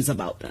assumptions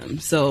about them.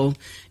 So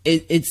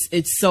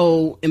it's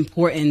so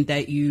important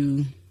that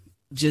you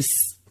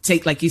just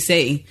take, like you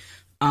say,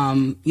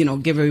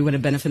 give everyone a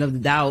benefit of the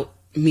doubt,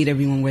 meet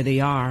everyone where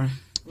they are,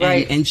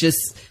 right, and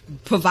just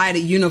provide a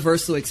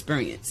universal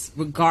experience,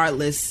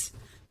 regardless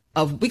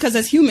of, because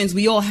as humans,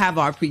 we all have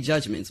our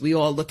prejudgments. We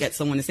all look at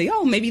someone and say,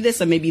 oh, maybe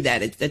this or maybe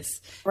that.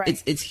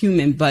 It's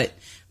human, but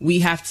we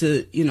have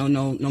to,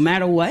 no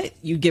matter what,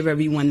 you give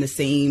everyone the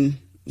same,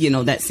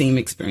 that same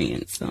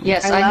experience. So.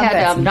 Yes, I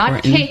had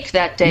not cake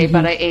that day,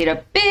 but I ate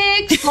a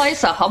big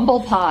slice of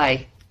humble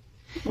pie.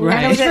 Right.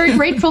 And I was very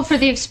grateful for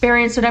the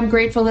experience, and I'm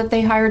grateful that they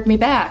hired me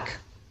back.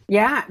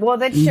 Yeah, well,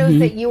 that shows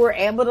that you were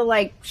able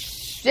to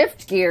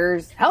shift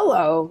gears.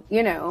 Hello,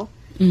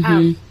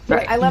 Right.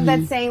 I love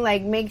that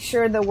saying, make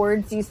sure the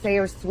words you say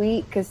are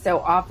sweet, because so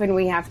often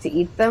we have to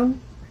eat them.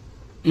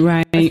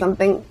 Right. Or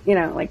something,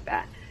 like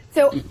that.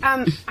 So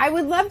I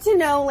would love to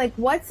know,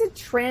 what's a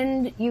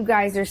trend you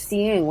guys are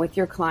seeing with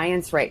your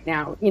clients right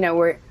now?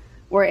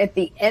 We're at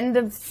the end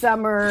of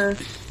summer.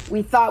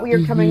 We thought we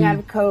were coming out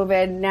of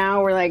COVID.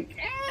 Now we're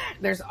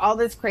there's all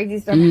this crazy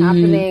stuff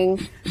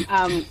happening.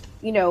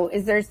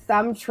 Is there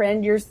some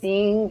trend you're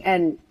seeing?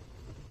 And,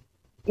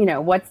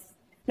 what's,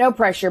 no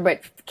pressure,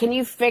 but can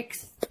you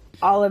fix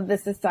all of the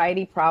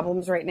society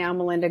problems right now,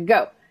 Melinda?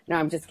 Go. No,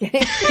 I'm just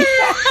kidding.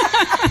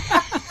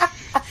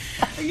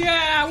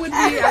 Yeah, I would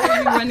be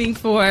running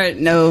for it.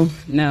 No.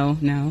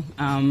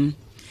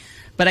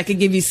 But I could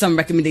give you some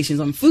recommendations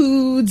on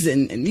foods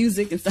and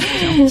music and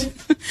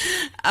stuff.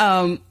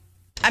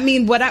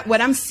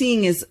 What I'm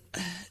seeing is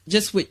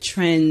just with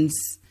trends,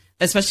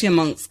 especially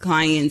amongst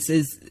clients,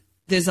 is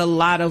there's a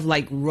lot of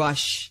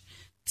rush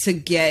to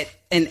get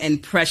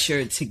and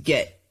pressure to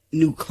get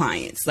new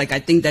clients. I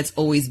think that's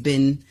always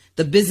been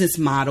the business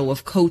model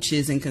of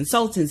coaches and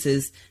consultants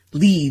is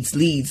lead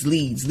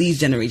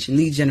generation,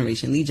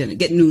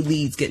 get new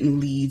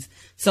leads.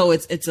 So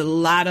it's a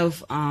lot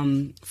of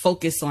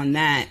focus on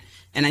that.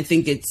 And I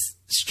think it's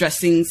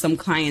stressing some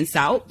clients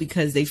out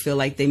because they feel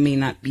like they may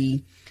not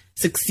be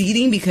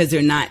succeeding because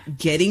they're not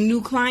getting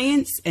new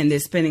clients, and they're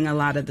spending a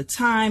lot of the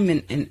time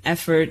and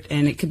effort,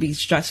 and it could be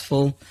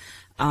stressful.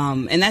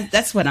 And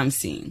that's what I'm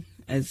seeing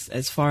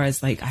as far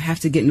as I have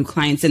to get new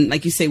clients. And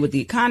like you say, with the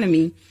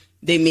economy,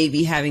 they may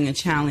be having a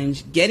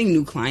challenge getting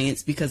new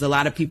clients because a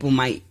lot of people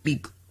might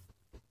be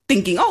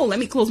thinking, oh, let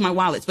me close my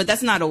wallets. But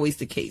that's not always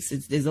the case.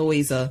 There's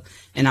always an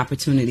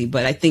opportunity.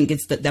 But I think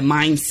it's the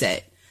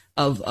mindset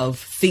of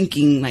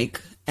thinking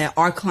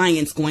are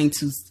clients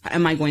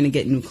am I going to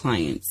get new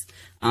clients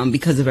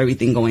because of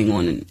everything going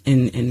on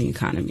in the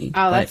economy?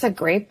 That's a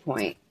great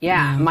point.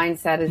 Yeah.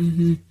 Mindset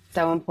is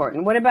so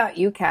important. What about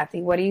you,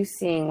 Kathy? What are you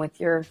seeing with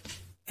your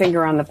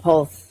finger on the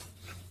pulse?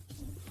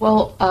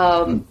 Well,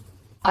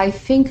 I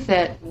think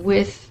that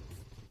with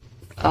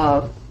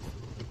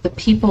the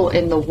people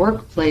in the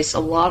workplace, a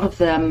lot of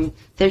them,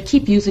 they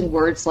keep using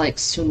words like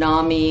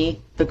tsunami,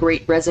 the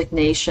Great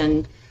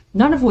Resignation,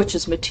 none of which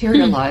is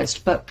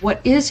materialized. But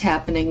what is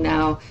happening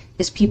now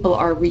is people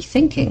are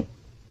rethinking.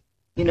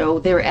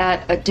 They're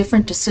at a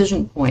different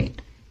decision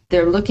point.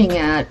 They're looking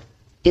at,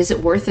 is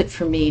it worth it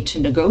for me to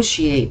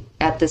negotiate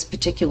at this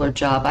particular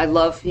job? I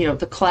love,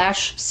 The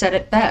Clash said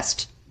it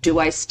best. Do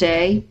I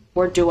stay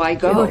or do I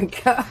go? And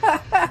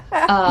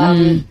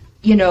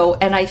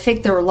I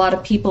think there are a lot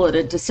of people at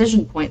a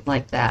decision point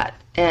like that.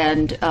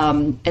 And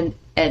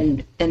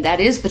that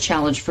is the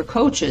challenge for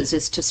coaches,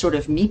 is to sort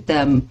of meet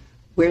them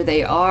where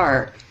they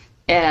are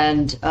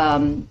and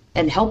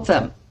help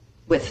them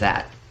with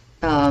that.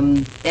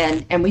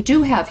 And we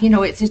do have,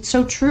 it's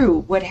so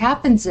true. What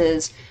happens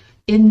is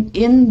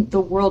in the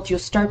world, you'll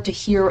start to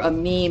hear a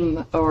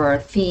meme or a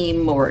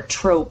theme or a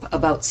trope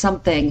about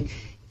something,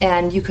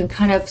 and you can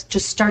kind of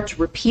just start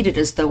to repeat it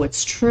as though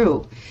it's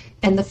true.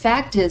 And the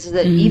fact is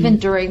that even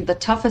during the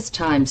toughest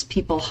times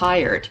people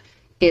hired,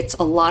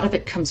 a lot of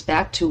it comes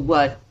back to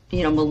what,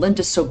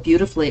 Melinda so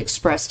beautifully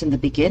expressed in the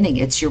beginning.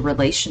 It's your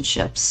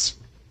relationships.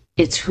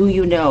 It's who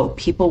you know.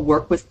 People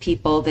work with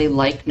people they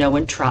like, know,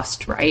 and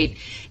trust, right?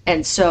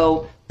 And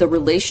so the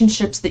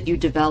relationships that you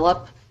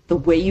develop, the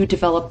way you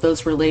develop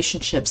those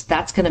relationships,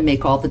 that's going to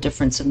make all the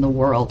difference in the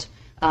world,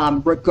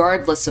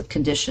 regardless of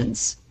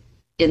conditions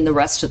in the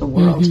rest of the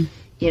world.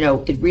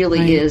 It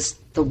really is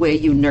the way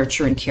you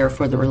nurture and care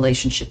for the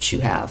relationships you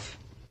have.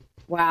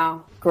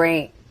 Wow.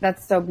 Great.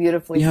 That's so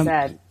beautifully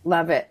said.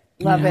 Love it.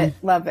 Love it.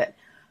 Love it.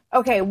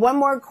 Okay. One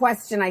more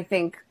question, I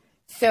think.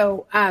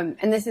 So, and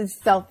this is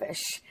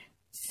selfish.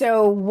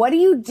 So what do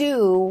you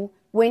do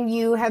when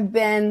you have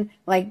been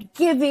like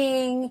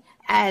giving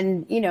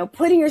and,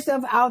 putting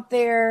yourself out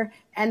there,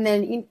 and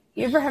then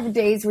you ever have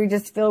days where you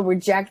just feel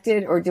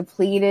rejected or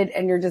depleted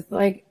and you're just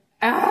like,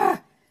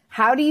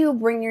 how do you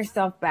bring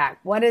yourself back?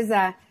 What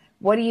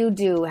do you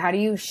do? How do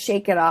you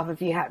shake it off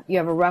if you have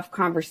a rough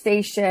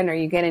conversation or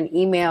you get an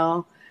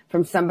email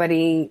from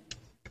somebody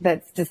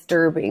that's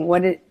disturbing?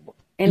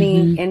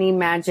 Any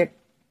magic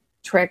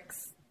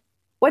tricks?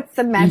 What's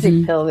the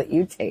magic pill that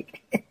you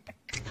take?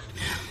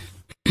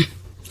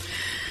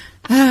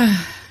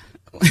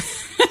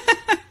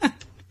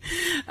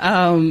 Avoidance.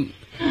 I'm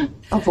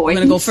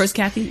gonna go first,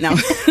 Kathy. No.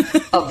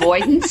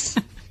 Avoidance.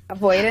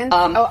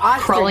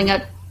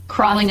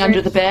 Crawling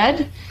under the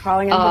bed.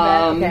 Crawling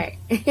under the bed.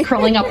 Okay.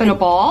 Curling up in a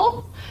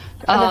ball.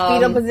 The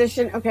fetal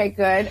position. Okay,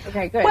 good.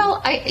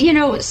 Well,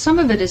 some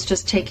of it is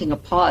just taking a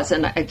pause.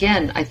 And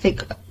again, I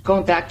think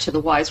going back to the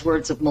wise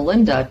words of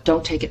Melinda,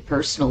 don't take it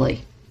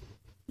personally.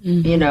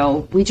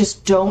 We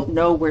just don't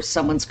know where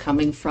someone's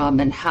coming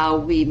from and how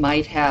we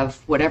might have,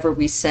 whatever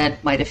we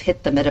said might have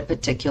hit them at a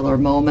particular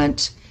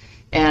moment.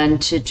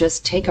 And to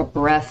just take a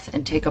breath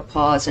and take a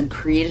pause and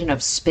create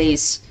enough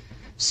space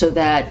so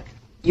that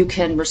you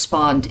can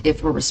respond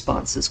if a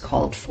response is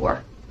called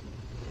for.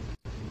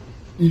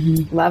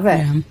 Love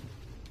it.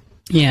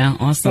 Yeah,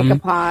 awesome. Take a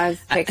pause,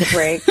 take a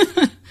break.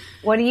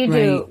 What do you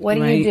do? What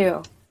do you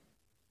do?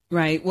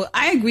 Right. Well,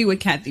 I agree with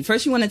Kathy.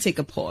 First, you want to take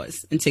a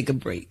pause and take a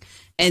break.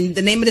 And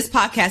the name of this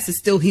podcast is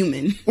Still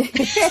Human.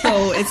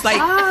 So it's like,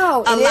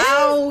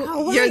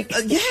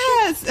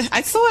 yes,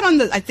 I saw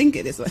it I think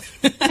it is. and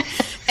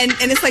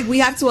it's like, we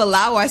have to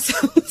allow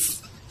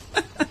ourselves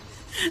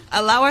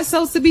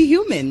to be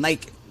human.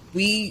 Like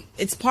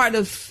it's part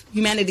of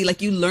humanity.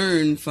 Like you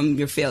learn from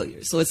your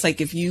failures. So it's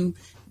like, if you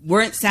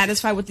weren't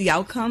satisfied with the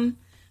outcome,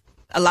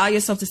 allow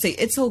yourself to say,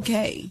 it's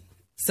okay.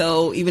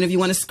 So even if you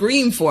want to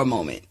scream for a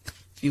moment,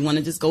 if you want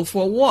to just go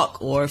for a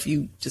walk, or if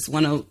you just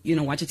want to,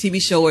 watch a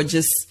TV show, or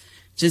just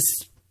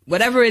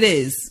whatever it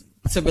is,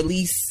 to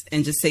release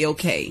and just say,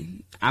 okay,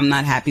 I'm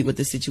not happy with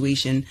the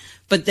situation.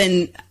 But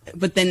then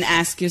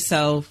ask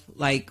yourself,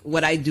 like,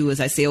 what I do is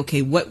I say,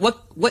 okay,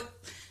 what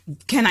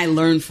can I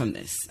learn from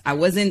this? I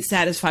wasn't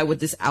satisfied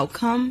with this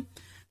outcome,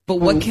 but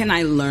what can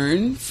I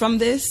learn from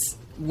this?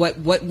 What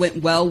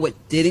went well, what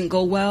didn't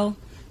go well,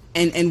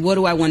 and what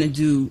do I want to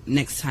do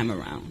next time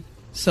around?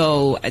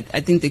 So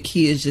I think the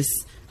key is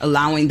just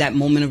allowing that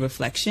moment of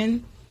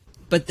reflection,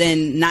 but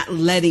then not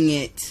letting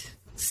it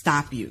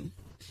stop you,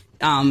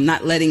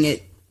 not letting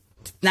that,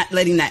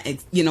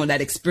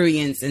 that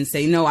experience and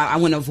say, no, I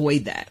want to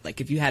avoid that.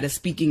 Like if you had a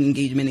speaking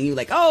engagement and you're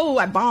like, oh,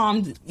 I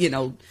bombed,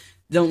 don't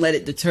let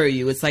it deter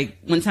you. It's like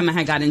one time I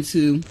had got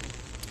into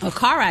a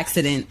car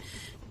accident,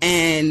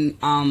 and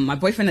my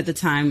boyfriend at the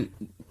time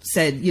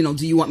said,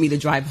 do you want me to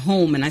drive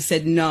home? And I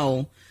said,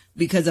 no,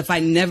 because if I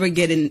don't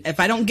get in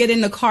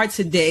the car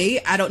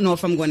today, I don't know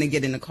if I'm going to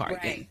get in the car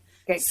again.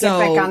 Get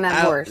back on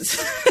that horse.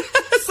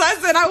 So I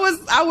said,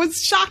 I was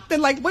shocked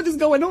and like, what is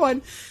going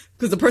on?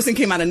 Because the person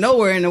came out of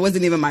nowhere and it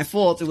wasn't even my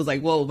fault. It was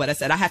like, whoa, but I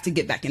said, I have to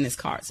get back in this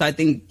car. So I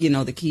think,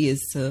 the key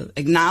is to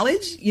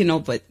acknowledge,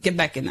 but get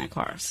back in that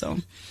car. So.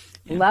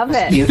 Yeah. Love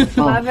it.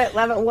 Beautiful. Love it.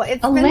 Well,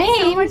 it's Elaine, been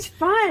so much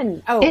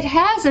fun. Oh, it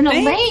has. And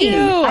Elaine, thank you.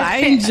 I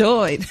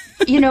enjoyed.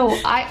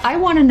 I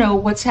want to know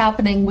what's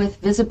happening with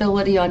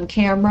visibility on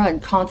camera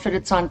and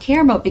confidence on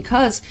camera,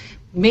 because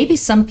maybe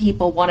some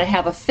people want to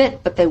have a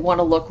fit, but they want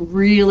to look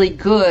really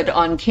good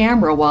on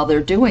camera while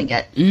they're doing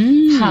it.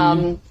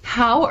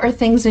 How are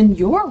things in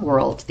your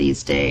world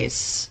these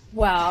days?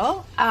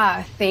 Well,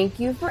 thank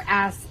you for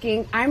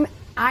asking.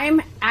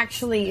 I'm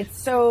actually,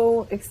 it's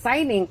so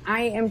exciting.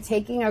 I am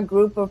taking a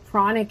group of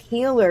pranic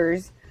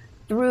healers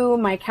through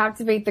my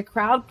Captivate the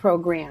Crowd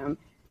program.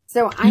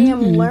 So I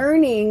am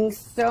learning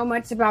so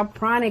much about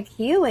pranic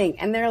healing,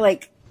 and they're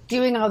like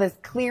doing all this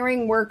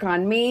clearing work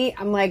on me.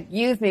 I'm like,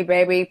 use me,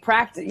 baby,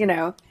 practice, you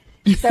know.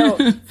 So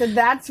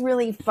that's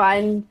really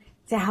fun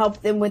to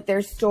help them with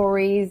their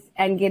stories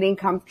and getting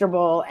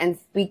comfortable and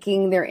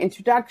speaking their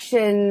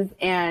introductions.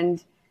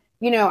 And,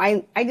 you know,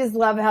 I just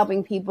love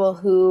helping people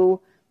who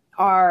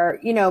are,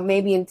 you know,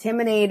 maybe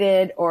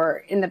intimidated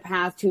or in the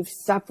past who've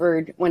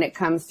suffered when it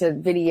comes to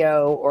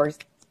video or,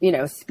 you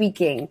know,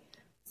 speaking.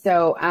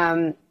 So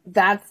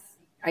that's,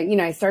 you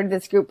know, I started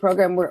this group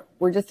program.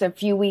 We're just a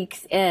few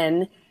weeks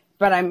in,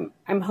 but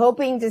I'm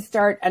hoping to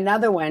start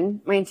another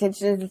one. My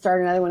intention is to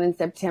start another one in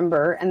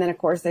September. And then, of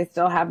course, I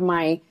still have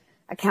my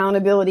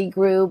accountability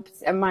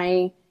groups and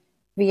my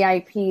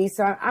VIP.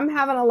 So I'm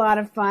having a lot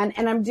of fun.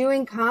 And I'm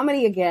doing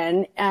comedy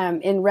again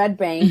in Red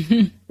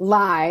Bank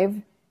live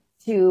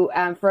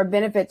for a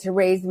benefit to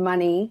raise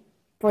money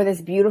for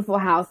this beautiful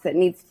house that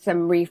needs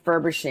some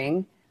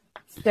refurbishing.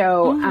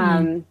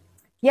 So,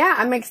 yeah,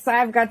 I'm excited.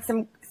 I've got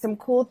some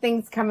cool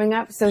things coming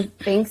up. So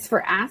thanks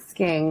for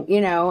asking,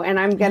 you know, and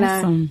I'm going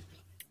to,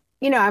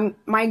 you know,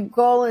 my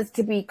goal is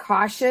to be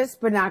cautious,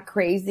 but not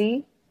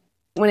crazy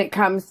when it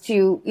comes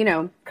to, you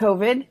know,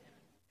 COVID.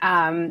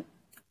 You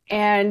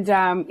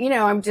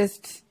know, I'm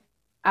just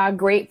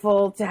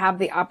grateful to have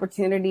the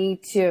opportunity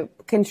to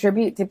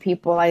contribute to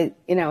people.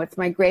 You know, it's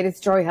my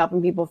greatest joy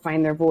helping people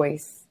find their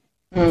voice.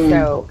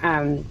 So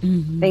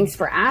thanks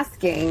for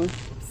asking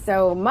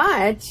so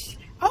much.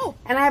 Oh,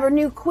 and I have a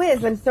new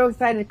quiz. I'm so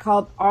excited,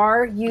 called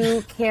Are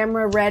You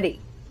Camera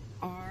Ready?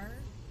 Are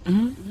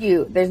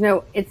you?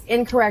 It's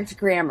incorrect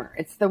grammar.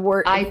 It's the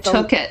word. I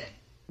took it.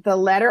 The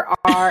letter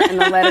R and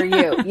the letter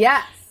U.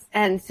 Yes.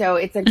 And so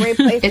it's a great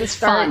place to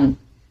start. Fun.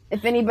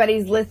 If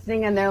anybody's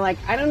listening and they're like,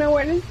 I don't know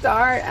where to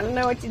start, I don't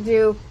know what to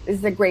do, this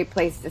is a great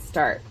place to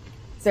start.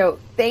 So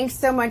thanks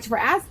so much for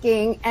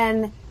asking.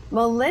 And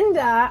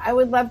Melinda, I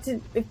would love to,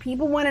 if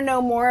people want to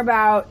know more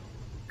about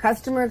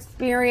customer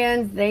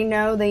experience, they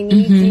know they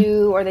need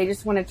you, or they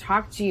just want to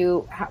talk to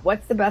you,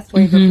 what's the best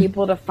way for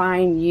people to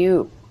find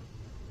you?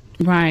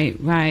 Right.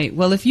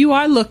 Well, if you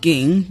are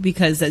looking,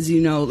 because as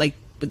you know, like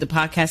with the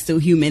podcast, Still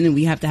Human, and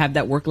we have to have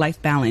that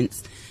work-life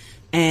balance.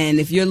 And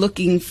if you're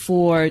looking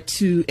for a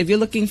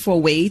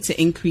way to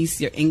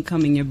increase your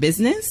income in your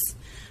business,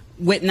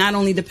 with not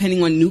only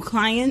depending on new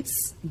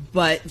clients,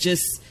 but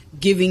just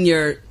giving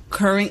your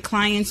current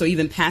clients or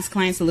even past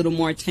clients a little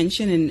more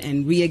attention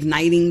and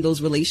reigniting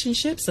those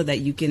relationships so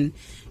that you can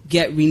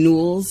get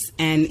renewals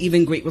and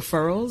even great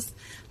referrals,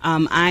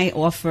 I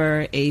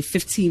offer a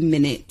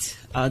 15-minute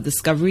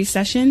discovery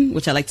session,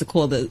 which I like to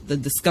call the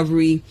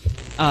discovery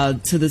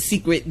to the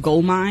secret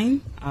gold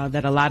mine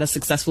that a lot of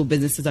successful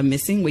businesses are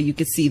missing, where you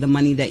could see the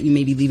money that you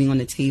may be leaving on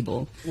the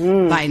table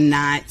by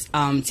not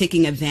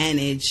taking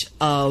advantage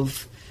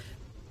of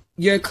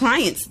your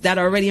clients that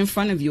are already in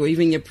front of you, or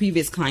even your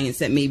previous clients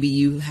that maybe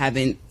you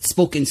haven't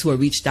spoken to or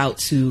reached out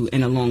to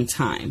in a long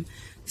time.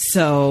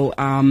 So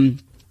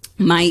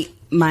my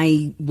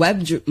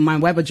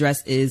web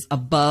address is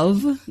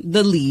Above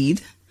the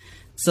Lead.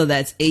 So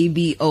that's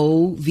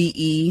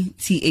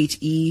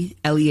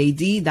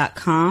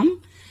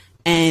ABOVETHELEAD.com.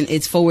 And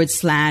it's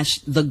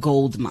 /the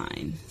gold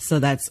mine. So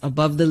that's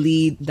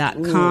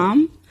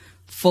abovethelead.com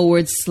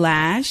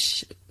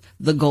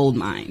 /the gold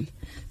mine.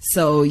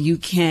 So you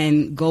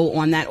can go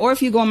on that, or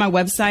if you go on my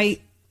website,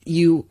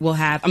 you will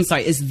have,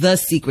 it's The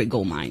Secret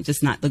Gold Mine,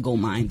 just not the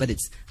gold mine, but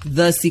it's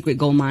The Secret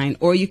Gold Mine.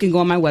 Or you can go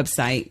on my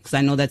website, because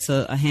I know that's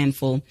a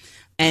handful,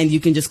 and you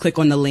can just click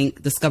on the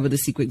link, Discover the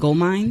Secret Gold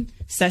Mine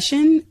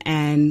session.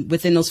 And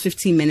within those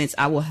 15 minutes,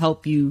 I will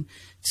help you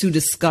to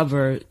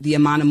discover the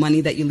amount of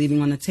money that you're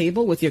leaving on the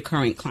table with your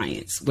current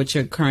clients, what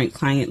your current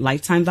client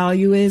lifetime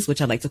value is,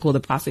 which I like to call the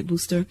profit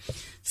booster.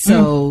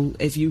 So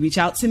if you reach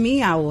out to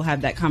me, I will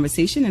have that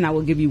conversation, and I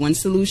will give you one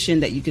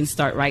solution that you can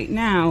start right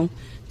now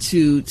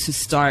to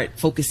start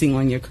focusing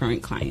on your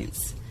current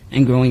clients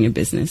and growing your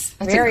business.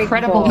 That's very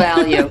incredible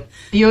value.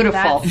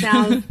 Beautiful.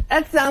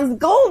 That sounds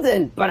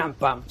golden.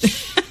 Bum.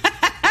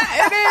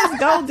 It is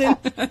golden.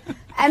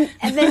 And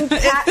then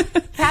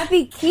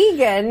Kathy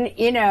Keegan,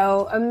 you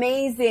know,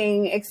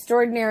 amazing,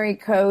 extraordinary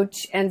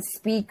coach and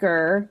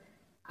speaker.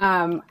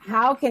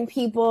 How can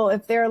people,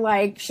 if they're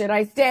like, should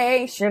I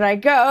stay? Should I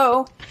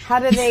go? How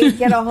do they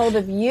get a hold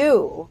of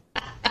you?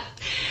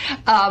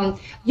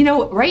 You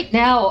know, right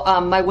now,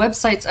 my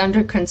website's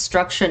under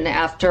construction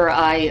after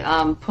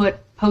I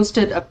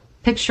posted a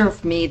picture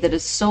of me that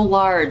is so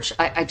large,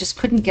 I just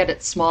couldn't get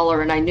it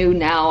smaller. And I knew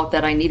now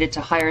that I needed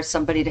to hire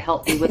somebody to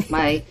help me with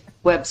my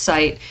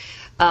website.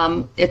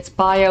 It's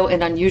bio,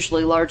 an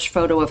unusually large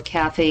photo of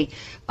Kathy,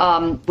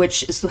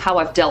 which is how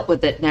I've dealt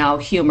with it now,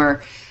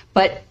 humor.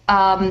 But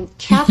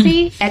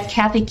Kathy at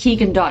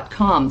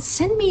KathyKeegan.com.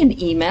 Send me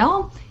an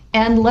email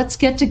and let's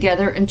get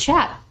together and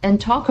chat and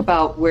talk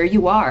about where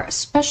you are,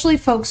 especially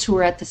folks who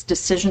are at this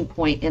decision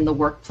point in the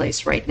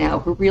workplace right now,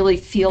 who really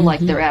feel like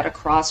they're at a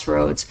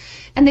crossroads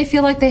and they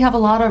feel like they have a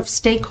lot of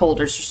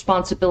stakeholders,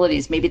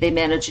 responsibilities. Maybe they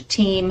manage a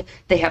team,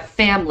 they have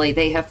family,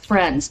 they have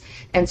friends.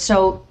 And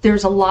so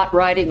there's a lot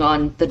riding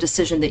on the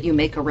decision that you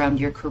make around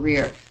your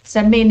career.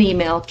 Send me an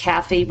email,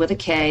 Kathy with a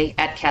K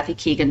at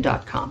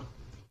KathyKeegan.com.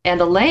 And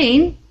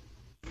Elaine,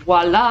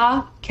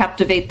 voila,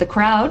 captivate the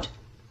crowd.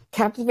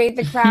 Captivate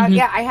the crowd.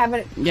 Yeah, I have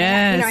it.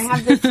 Yes. I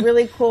have this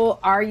really cool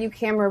 "Are you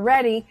camera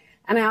ready?"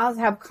 and I also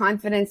have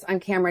confidence on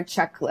camera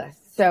checklist.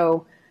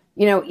 So,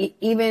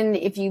 even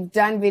if you've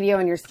done video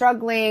and you're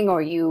struggling,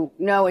 or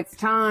it's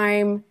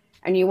time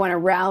and you want to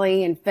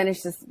rally and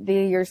finish the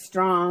year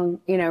strong,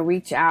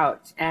 reach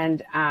out.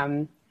 And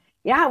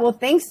well,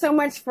 thanks so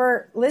much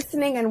for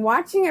listening and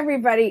watching,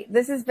 everybody.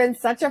 This has been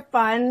such a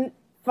fun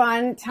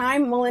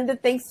time. Melinda,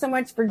 thanks so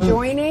much for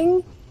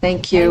joining.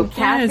 Thank you. And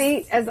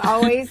Kathy, as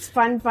always,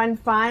 fun.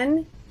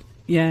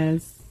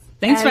 Yes.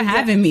 Thanks for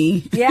having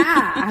me.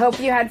 Yeah, I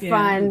hope you had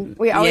fun.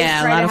 We always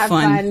try to have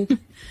fun.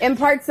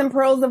 Impart some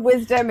pearls of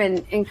wisdom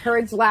and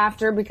encourage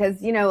laughter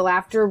because,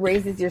 laughter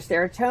raises your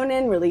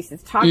serotonin,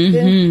 releases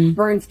toxins,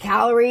 burns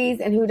calories,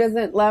 and who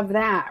doesn't love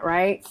that,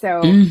 right?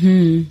 So,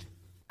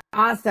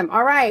 awesome.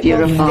 All right.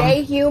 Beautiful. Well,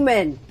 stay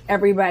human,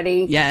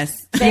 everybody.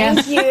 Yes.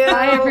 Thank you.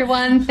 Bye,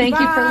 everyone. Thank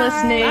you for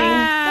listening.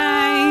 Bye.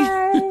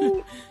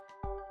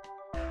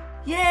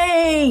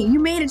 Yay! You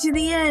made it to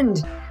the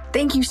end.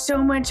 Thank you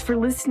so much for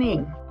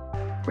listening.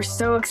 We're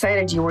so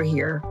excited you were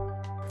here.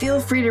 Feel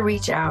free to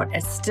reach out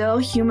at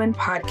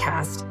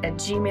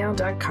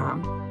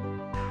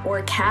stillhumanpodcast@gmail.com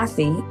or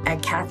Kathy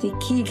at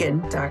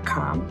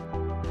KathyKeegan.com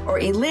or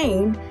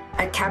Elaine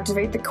at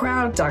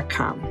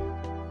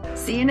CaptivateTheCrowd.com.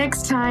 See you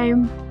next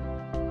time.